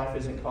in your life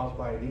isn't caused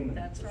by a demon.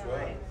 That's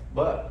right.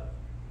 But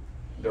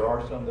there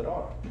are some that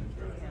are.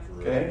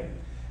 Okay?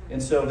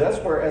 And so that's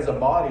where as a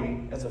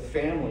body, as a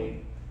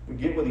family, we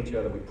get with each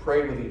other, we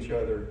pray with each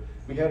other,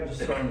 we have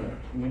discernment,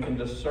 and we can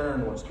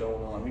discern what's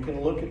going on. We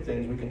can look at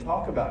things, we can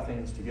talk about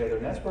things together,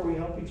 and that's where we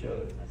help each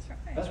other. That's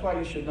right. That's why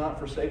you should not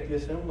forsake the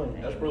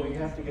assembling. That's where we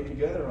have to get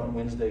together on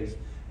Wednesdays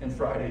and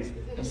Fridays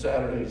and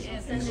Saturdays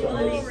and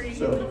Sundays.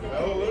 So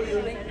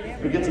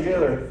we get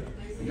together.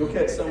 You'll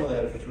catch some of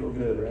that if it's real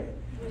good,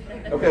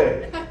 right?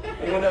 Okay.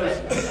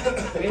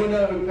 Anyone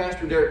know who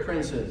Pastor Derek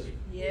Prince is?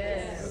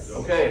 Yes.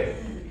 Okay.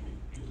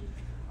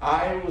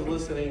 I was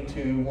listening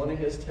to one of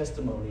his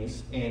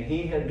testimonies, and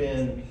he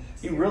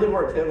really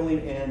worked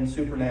heavily in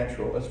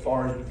supernatural as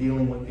far as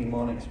dealing with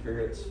demonic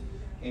spirits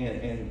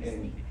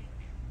and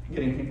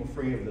getting people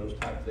free of those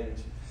type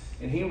things.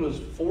 And he was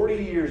 40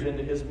 years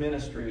into his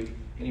ministry,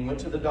 and he went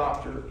to the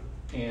doctor,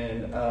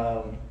 and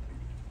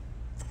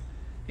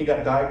he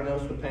got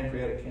diagnosed with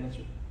pancreatic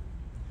cancer.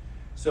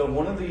 So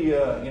one of the,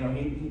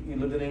 he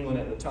lived in England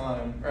at the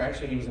time, or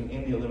actually he was in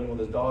India living with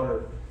his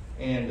daughter,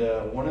 and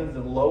one of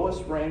the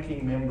lowest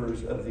ranking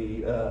members of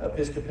the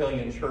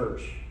Episcopalian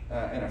Church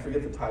and I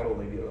forget the title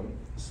they give him.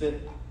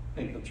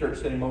 The church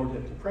sent him over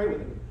to pray with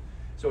him.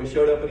 So he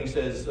showed up and he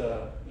says,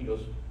 he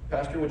goes,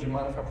 Pastor, would you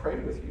mind if I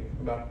prayed with you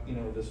about,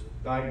 this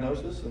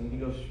diagnosis? And he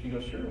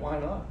goes, sure, why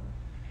not?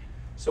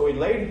 So he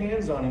laid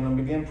hands on him and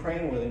began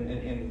praying with him.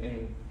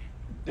 And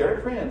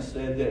Derek Prince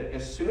said that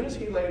as soon as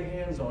he laid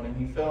hands on him,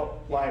 he felt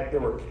like there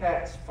were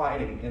cats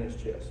fighting in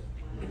his chest.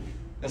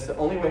 That's the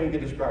only way he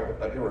could describe it.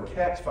 Like there were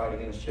cats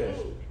fighting in his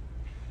chest.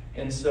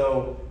 And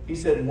so he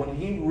said when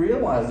he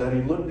realized that,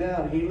 he looked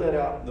down, he let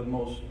out the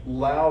most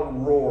loud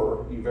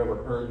roar you've ever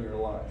heard in your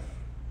life.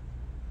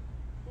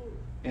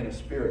 And a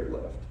spirit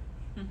left.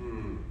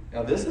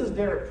 Now this is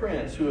Derek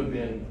Prince, who had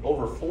been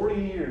over 40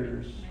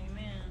 years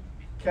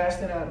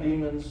casting out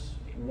demons,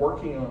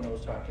 working on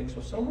those type of things.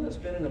 So someone that's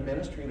been in the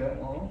ministry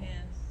that long,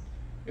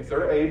 if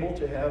they're able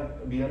to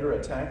be under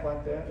attack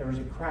like that, there was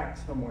a crack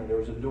somewhere. There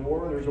was a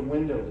door, there's a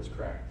window that's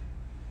cracked.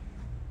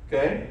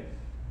 Okay?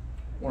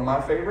 One of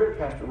my favorite,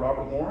 Pastor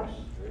Robert Morris,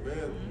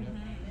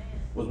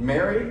 was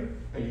married,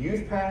 a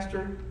youth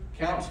pastor,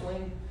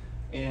 counseling,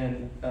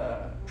 and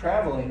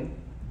traveling,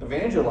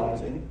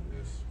 evangelizing,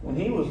 when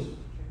he was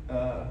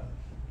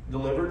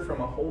delivered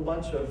from a whole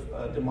bunch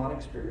of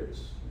demonic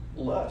spirits,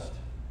 lust.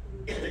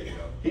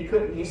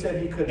 He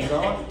said he could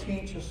not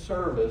teach a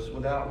service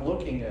without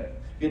looking at,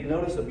 he'd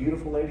notice a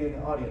beautiful lady in the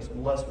audience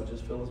and lust would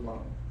just fill his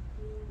mind.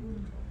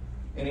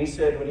 And he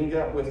said when he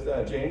got with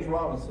James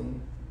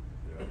Robinson,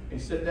 he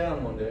sat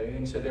down one day and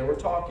he said they were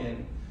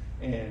talking,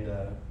 and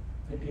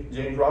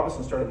James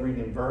Robinson started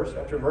reading verse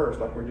after verse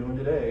like we're doing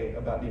today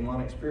about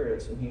demonic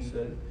spirits. And he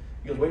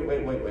goes,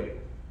 wait.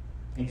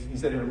 He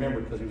said he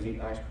remembered because he was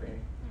eating ice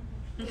cream.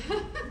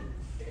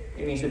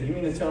 And he said, you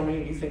mean to tell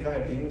me you think I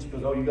have demons? He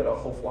goes, oh, you got a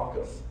whole flock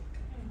of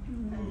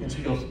them. And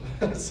she goes,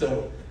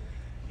 so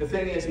the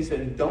thing is, he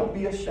said, don't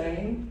be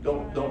ashamed.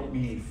 Don't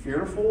be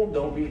fearful.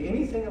 Don't be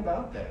anything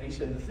about that. He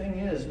said, the thing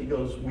is, he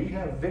goes, we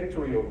have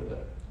victory over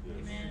that.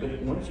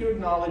 But once you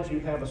acknowledge you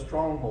have a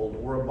stronghold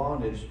or a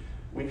bondage,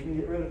 we can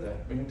get rid of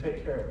that. We can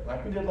take care of it.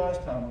 Like we did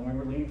last time when we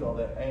relieved all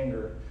that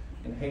anger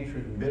and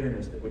hatred and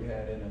bitterness that we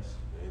had in us.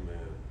 Amen.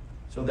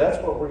 So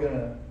that's what we're going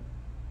to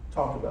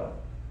talk about.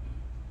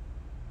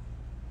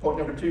 Point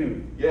number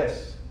 2,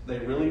 yes, they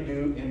really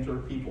do enter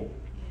people.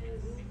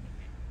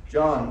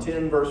 John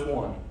 10, verse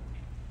 1.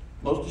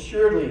 Most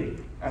assuredly,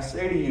 I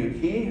say to you,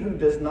 he who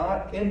does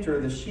not enter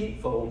the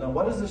sheepfold. Now,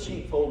 what does the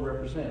sheepfold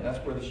represent?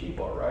 That's where the sheep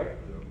are, right?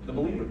 The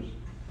believers.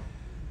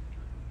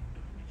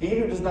 He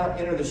who does not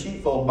enter the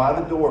sheepfold by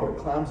the door,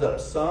 but climbs up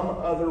some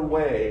other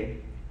way,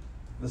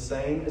 the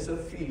same is a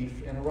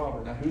thief and a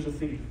robber. Now, who's a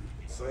thief?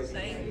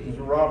 Satan. Who's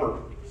a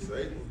robber?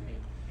 Satan.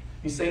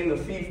 He's saying the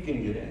thief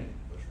can get in.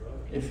 That's right.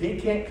 If he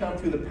can't come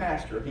through the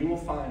pasture, he will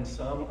find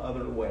some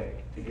other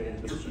way to get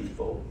into the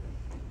sheepfold.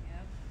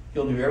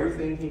 He'll do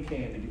everything he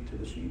can to get to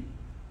the sheep.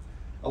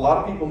 A lot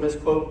of people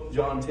misquote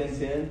John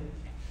 10:10.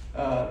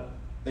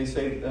 They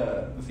say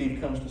the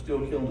thief comes to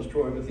steal, kill, and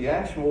destroy. But the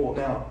actual,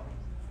 now,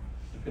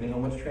 depending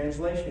on which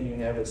translation you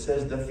have, it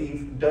says the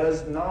thief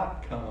does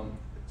not come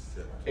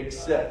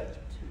except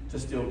to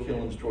steal, kill,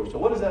 and destroy. So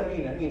what does that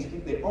mean? That means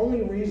the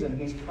only reason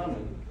he's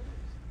coming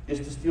is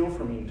to steal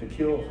from you, to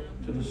kill,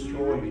 to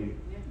destroy you.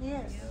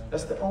 Yes.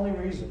 That's the only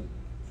reason.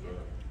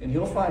 And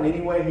he'll find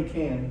any way he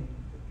can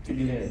to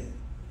get in.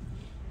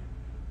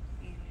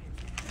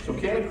 So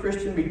can a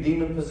Christian be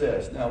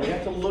demon-possessed? Now, we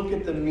have to look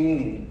at the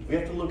meaning. We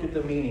have to look at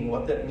the meaning,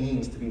 what that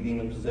means to be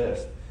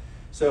demon-possessed.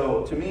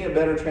 So, to me, a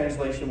better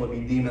translation would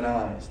be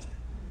demonized.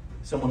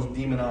 Someone's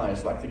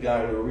demonized, like the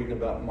guy we were reading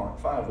about in Mark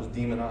 5 was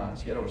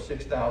demonized. He had over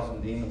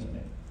 6,000 demons in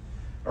him.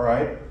 All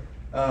right?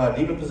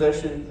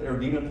 Demon-possession or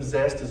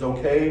demon-possessed is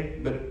okay,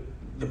 but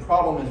the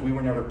problem is we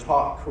were never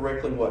taught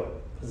correctly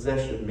what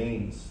possession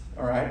means.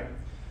 All right?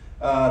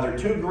 There are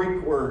 2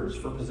 Greek words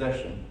for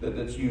possession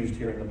that's used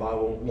here in the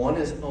Bible. One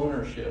is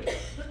ownership.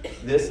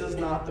 This is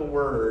not the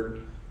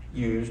word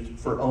used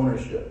for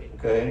ownership,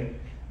 okay?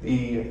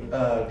 The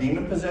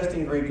demon-possessed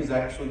in Greek is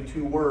actually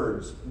 2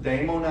 words,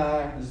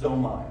 daimoni,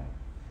 zomai.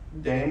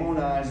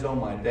 Daimoni,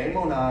 zomai.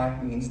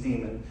 Daimoni means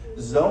demon.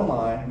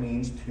 Zomai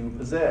means to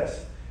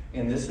possess.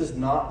 And this is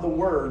not the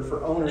word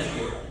for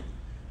ownership.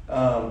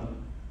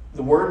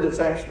 The word that's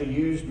actually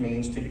used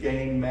means to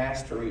gain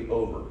mastery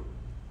over,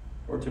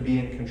 or to be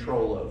in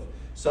control of.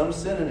 Some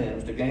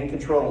synonyms: to gain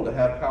control, to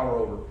have power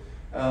over.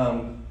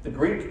 The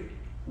Greek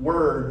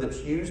word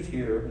that's used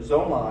here,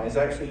 zomai, is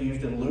actually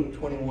used in Luke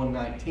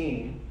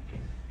 21:19,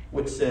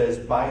 which says,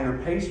 by your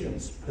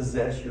patience,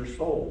 possess your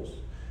souls.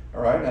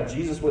 All right? Now,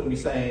 Jesus wouldn't be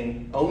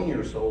saying, own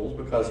your souls,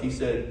 because he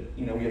said,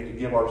 we have to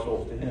give our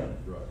souls to him.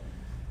 Right.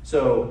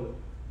 So,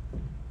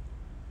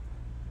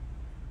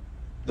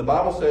 the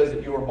Bible says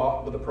that you are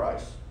bought with a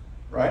price,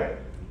 right?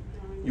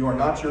 You are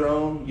not your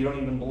own. You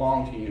don't even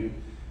belong to you.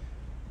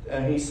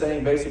 And he's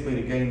saying basically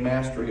to gain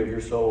mastery of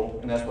your soul,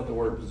 and that's what the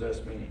word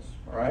possess means.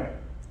 All right?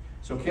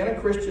 So can a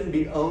Christian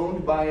be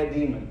owned by a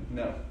demon?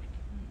 No.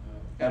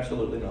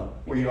 Absolutely not.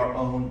 We are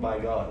owned by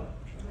God.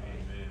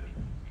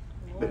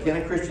 But can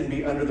a Christian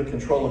be under the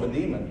control of a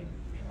demon?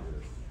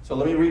 So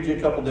let me read you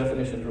a couple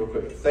definitions real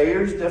quick.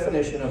 Thayer's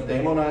definition of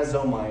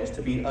daemonizomai is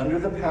to be under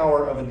the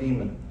power of a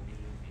demon.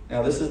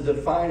 Now this is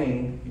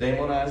defining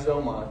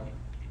daemonizomai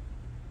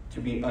to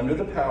be under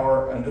the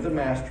power, under the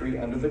mastery,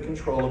 under the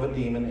control of a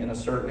demon in a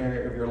certain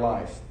area of your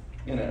life.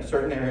 In a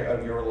certain area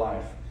of your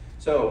life.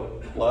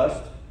 So,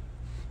 lust,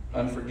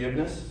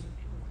 unforgiveness,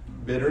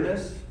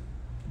 bitterness,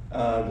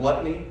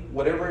 gluttony,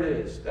 whatever it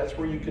is, that's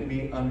where you can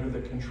be under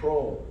the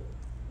control.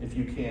 If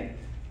you can't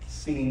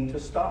seem to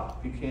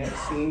stop, you can't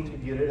seem to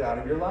get it out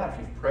of your life.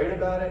 You've prayed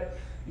about it,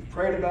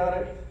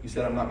 you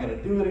said, I'm not going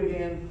to do it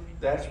again.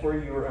 That's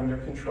where you are under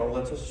control.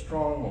 That's a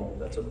stronghold.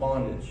 That's a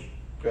bondage.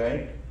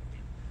 Okay?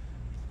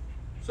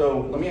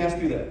 So, let me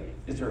ask you that.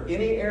 Is there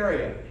any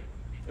area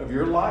of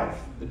your life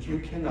that you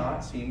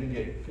cannot seem to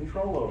get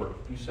control over?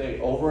 You say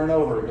over and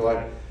over, you're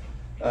like,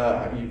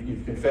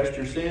 you've confessed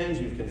your sins,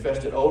 you've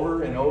confessed it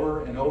over and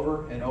over and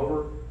over and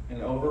over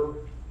and over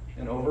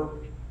and over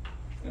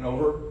and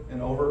over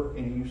and over,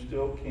 and you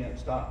still can't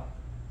stop.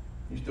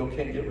 You still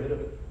can't get rid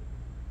of it.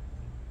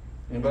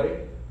 Anybody?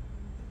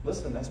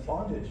 Listen, that's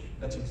bondage.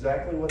 That's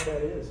exactly what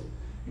that is.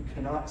 You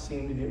cannot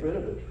seem to get rid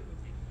of it.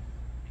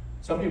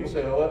 Some people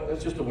say, oh,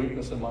 that's just a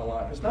weakness in my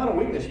life. It's not a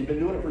weakness. You've been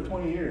doing it for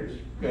 20 years.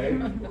 Okay?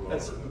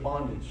 That's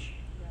bondage.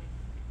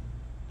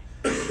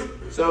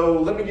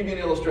 So let me give you an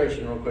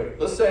illustration real quick.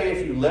 Let's say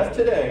if you left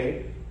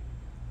today,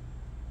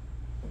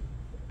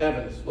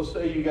 Evans, let's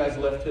say you guys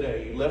left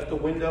today. You left the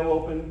window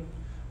open,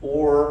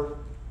 or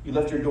you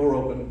left your door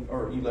open,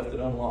 or you left it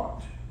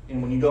unlocked.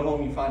 And when you go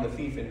home, you find a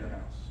thief in your house.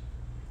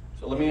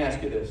 So let me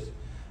ask you this.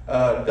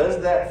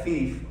 Does that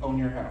thief own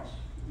your house?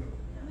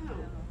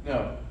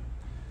 No.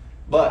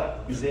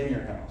 But he's in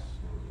your house,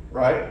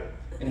 right?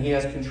 And he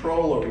has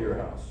control over your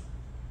house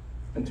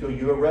until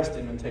you arrest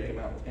him and take him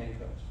out with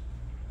handcuffs.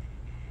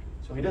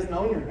 So he doesn't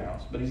own your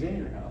house, but he's in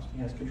your house.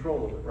 He has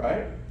control of it,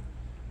 right?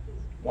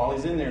 While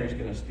he's in there, he's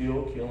going to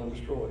steal, kill, and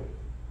destroy.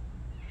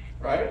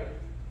 Right?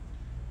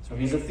 So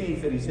he's a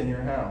thief and he's in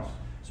your house.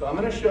 So I'm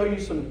going to show you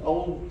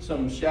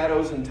some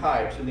shadows and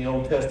types in the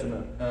Old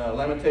Testament.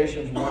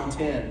 Lamentations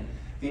 1:10.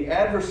 The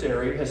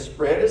adversary has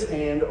spread his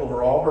hand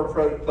over all her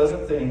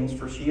pleasant things,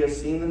 for she has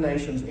seen the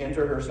nations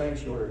enter her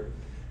sanctuary.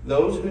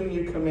 Those whom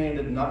you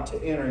commanded not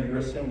to enter your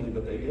assembly,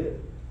 but they did.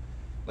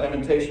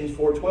 Lamentations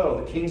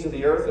 4:12. The kings of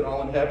the earth and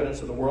all inhabitants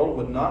of the world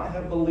would not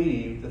have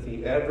believed that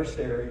the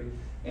adversary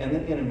and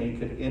the enemy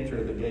could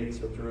enter the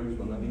gates of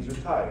Jerusalem. Now these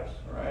are types,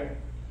 all right?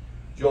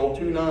 Joel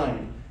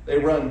 2:9. They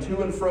run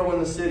to and fro in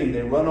the city.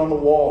 They run on the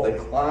wall. They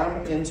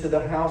climb into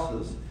the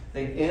houses.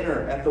 They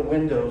enter at the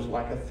windows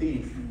like a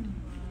thief.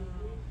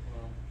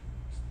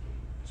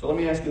 So let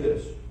me ask you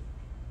this.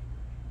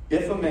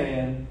 If a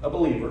man, a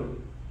believer,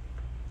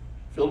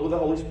 filled with the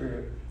Holy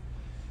Spirit,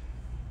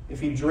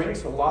 if he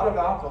drinks a lot of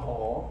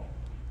alcohol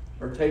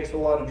or takes a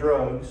lot of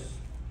drugs,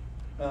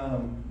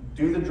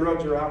 do the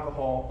drugs or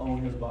alcohol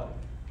own his body?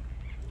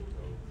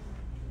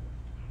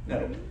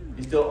 No.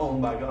 He's still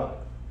owned by God.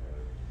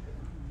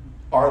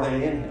 Are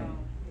they in him?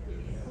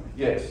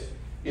 Yes.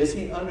 Is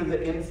he under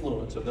the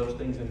influence of those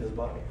things in his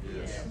body?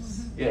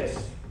 Yes.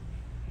 Yes.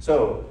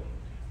 So,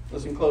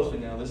 listen closely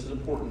now. This is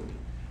important.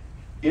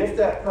 If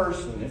that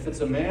person, if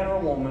it's a man or a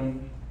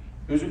woman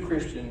who's a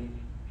Christian,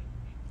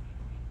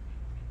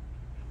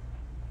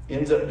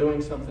 ends up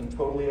doing something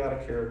totally out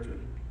of character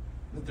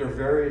that they're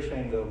very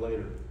ashamed of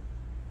later.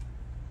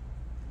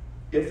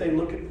 If they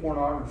look at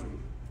pornography,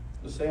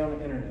 let's say on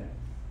the internet,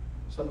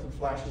 something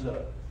flashes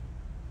up.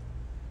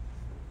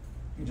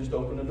 You just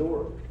open a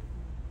door.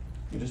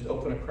 You just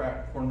open a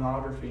crack.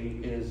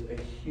 Pornography is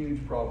a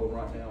huge problem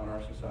right now in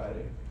our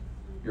society.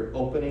 You're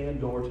opening a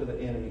door to the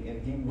enemy,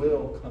 and he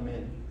will come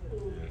in.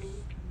 Yes.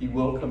 He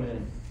will come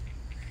in.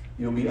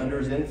 You'll be under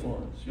his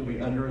influence. You'll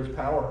be under his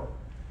power.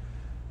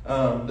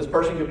 This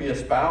person could be a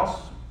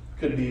spouse,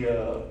 could be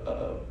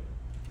a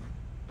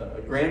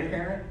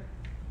grandparent,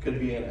 could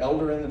be an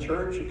elder in the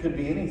church. It could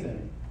be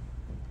anything.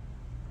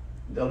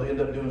 They'll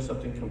end up doing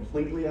something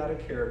completely out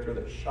of character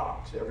that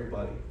shocks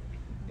everybody,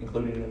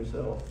 including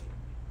themselves.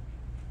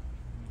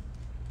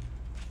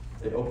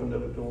 They opened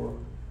up a door.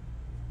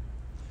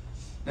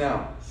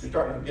 Now, you're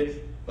starting to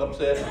get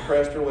upset,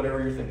 depressed, or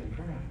whatever you're thinking.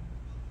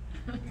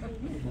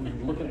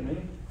 You're looking at me?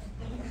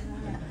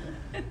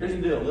 Here's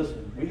the deal.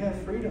 Listen, we have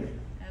freedom.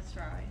 That's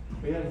right.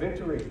 We have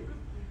victory.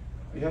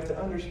 We have to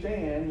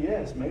understand,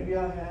 yes, maybe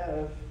I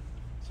have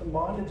some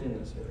bondage in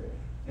this area.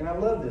 And I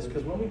love this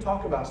because when we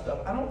talk about stuff,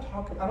 I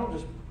don't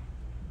just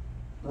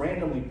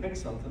randomly pick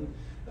something.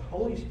 The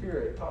Holy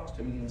Spirit talks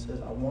to me and says,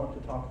 I want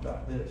to talk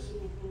about this.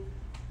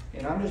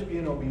 And I'm just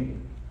being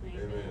obedient.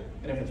 Amen.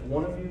 And if it's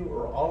one of you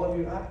or all of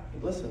you,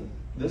 listen,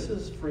 this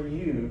is for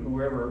you,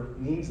 whoever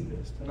needs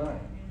this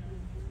tonight.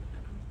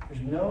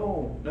 There's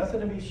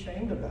nothing to be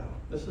ashamed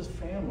about. This is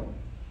family.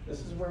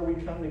 This is where we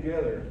come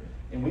together,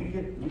 and we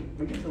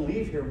get to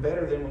leave here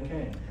better than we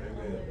came.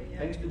 Amen.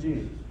 Thanks to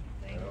Jesus.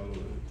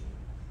 Hallelujah.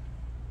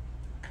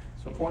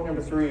 So point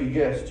number 3,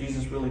 yes,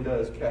 Jesus really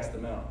does cast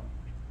them out.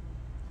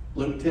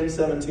 Luke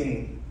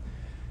 10:17.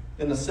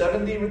 Then the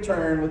 70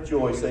 returned with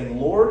joy, saying,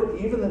 Lord,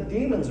 even the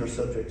demons are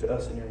subject to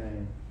us in your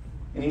name.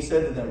 And he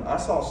said to them, I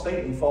saw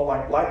Satan fall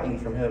like lightning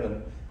from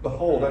heaven.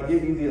 Behold, I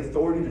give you the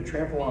authority to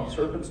trample on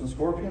serpents and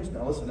scorpions.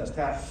 Now listen, that's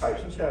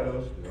types and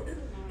shadows.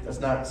 That's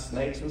not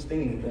snakes and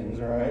stinging things,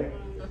 all right?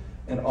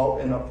 And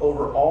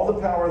over all the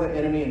power of the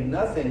enemy, and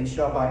nothing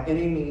shall by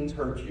any means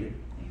hurt you.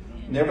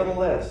 Amen.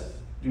 Nevertheless,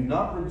 do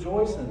not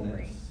rejoice in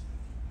this,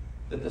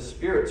 that the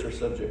spirits are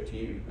subject to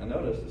you. Now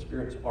notice, the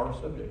spirits are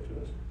subject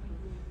to us.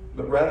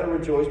 But rather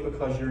rejoice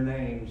because your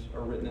names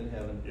are written in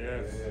heaven.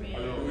 Yes. Amen.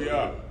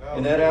 Hallelujah.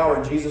 In that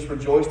hour, Jesus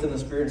rejoiced in the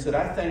Spirit and said,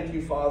 I thank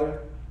you,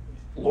 Father,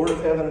 Lord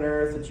of heaven and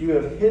earth, that you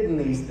have hidden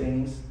these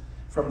things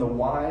from the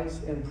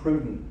wise and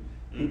prudent.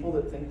 People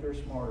that think they're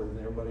smarter than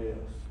everybody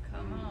else.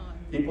 Come on.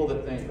 People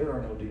that think there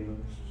are no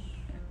demons.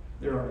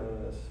 There are none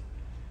of this.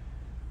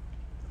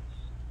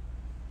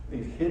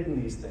 They've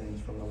hidden these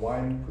things from the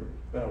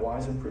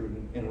wise and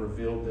prudent and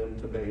revealed them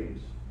to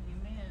babes.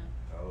 Amen.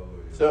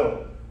 Hallelujah.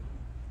 So,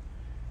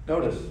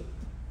 notice,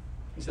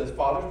 he says,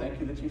 Father, thank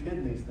you that you've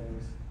hidden these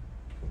things.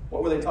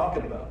 What were they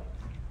talking about?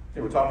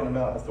 They were talking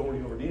about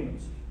authority over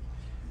demons.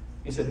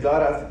 He said,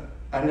 God,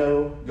 I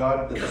know,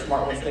 God, that the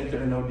smart ones think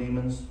there are no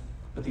demons,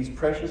 but these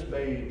precious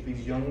babes,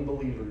 these young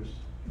believers,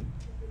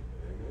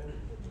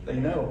 they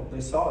know,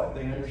 they saw it,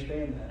 they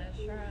understand that.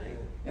 That's right.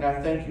 And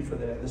I thank you for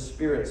that. The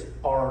spirits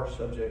are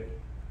subject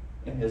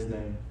in his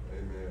name.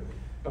 Amen.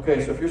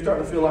 Okay, so if you're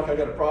starting to feel like I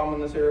got a problem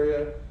in this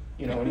area,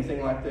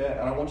 anything like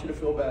that, I don't want you to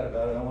feel bad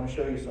about it. I want to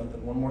show you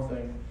something. One more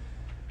thing.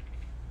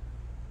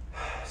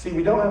 See,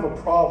 we don't have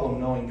a problem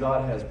knowing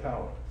God has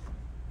power.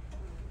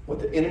 What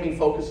the enemy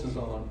focuses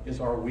on is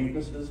our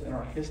weaknesses and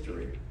our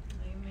history.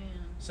 Amen.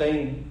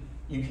 Saying,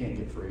 you can't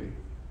get free.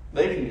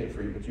 They can get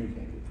free, but you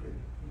can't get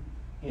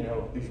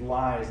free. These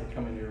lies that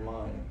come into your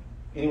mind.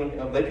 They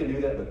can do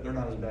that, but they're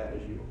not as bad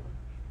as you are.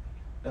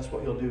 That's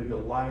what he'll do. He'll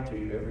lie to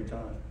you every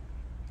time.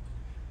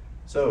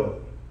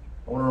 So,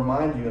 I want to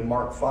remind you in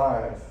Mark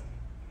 5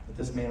 that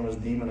this man was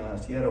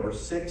demonized. He had over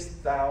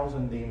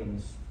 6,000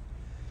 demons.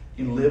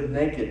 He lived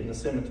naked in the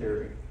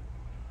cemetery.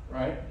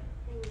 Right?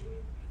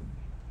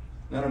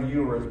 None of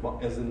you are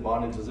as in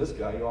bondage as this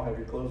guy. You all have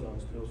your clothes on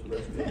still, so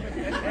that's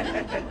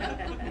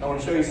good. I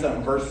want to show you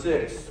something. Verse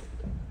 6.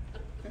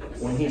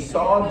 When he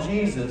saw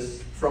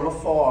Jesus from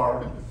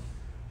afar,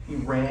 he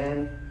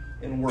ran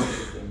and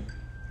worshipped him.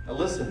 Now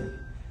listen.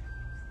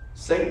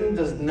 Satan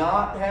does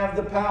not have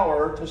the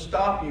power to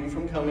stop you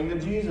from coming to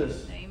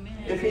Jesus.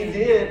 Amen. If he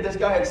did, this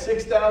guy had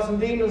 6,000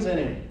 demons in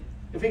him.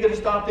 If he could have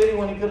stopped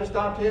anyone, he could have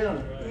stopped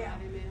him. Yeah.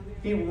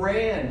 He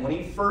ran. When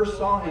he first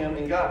saw him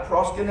and got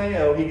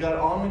proskuneo, he got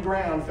on the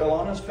ground, fell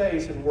on his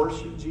face, and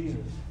worshiped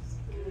Jesus.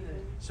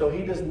 So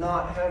he does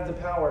not have the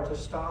power to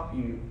stop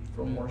you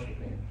from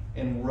worshiping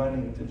and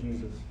running to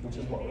Jesus, which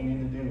is what we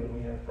need to do when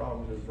we have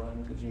problems, is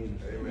run to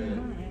Jesus.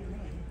 Amen.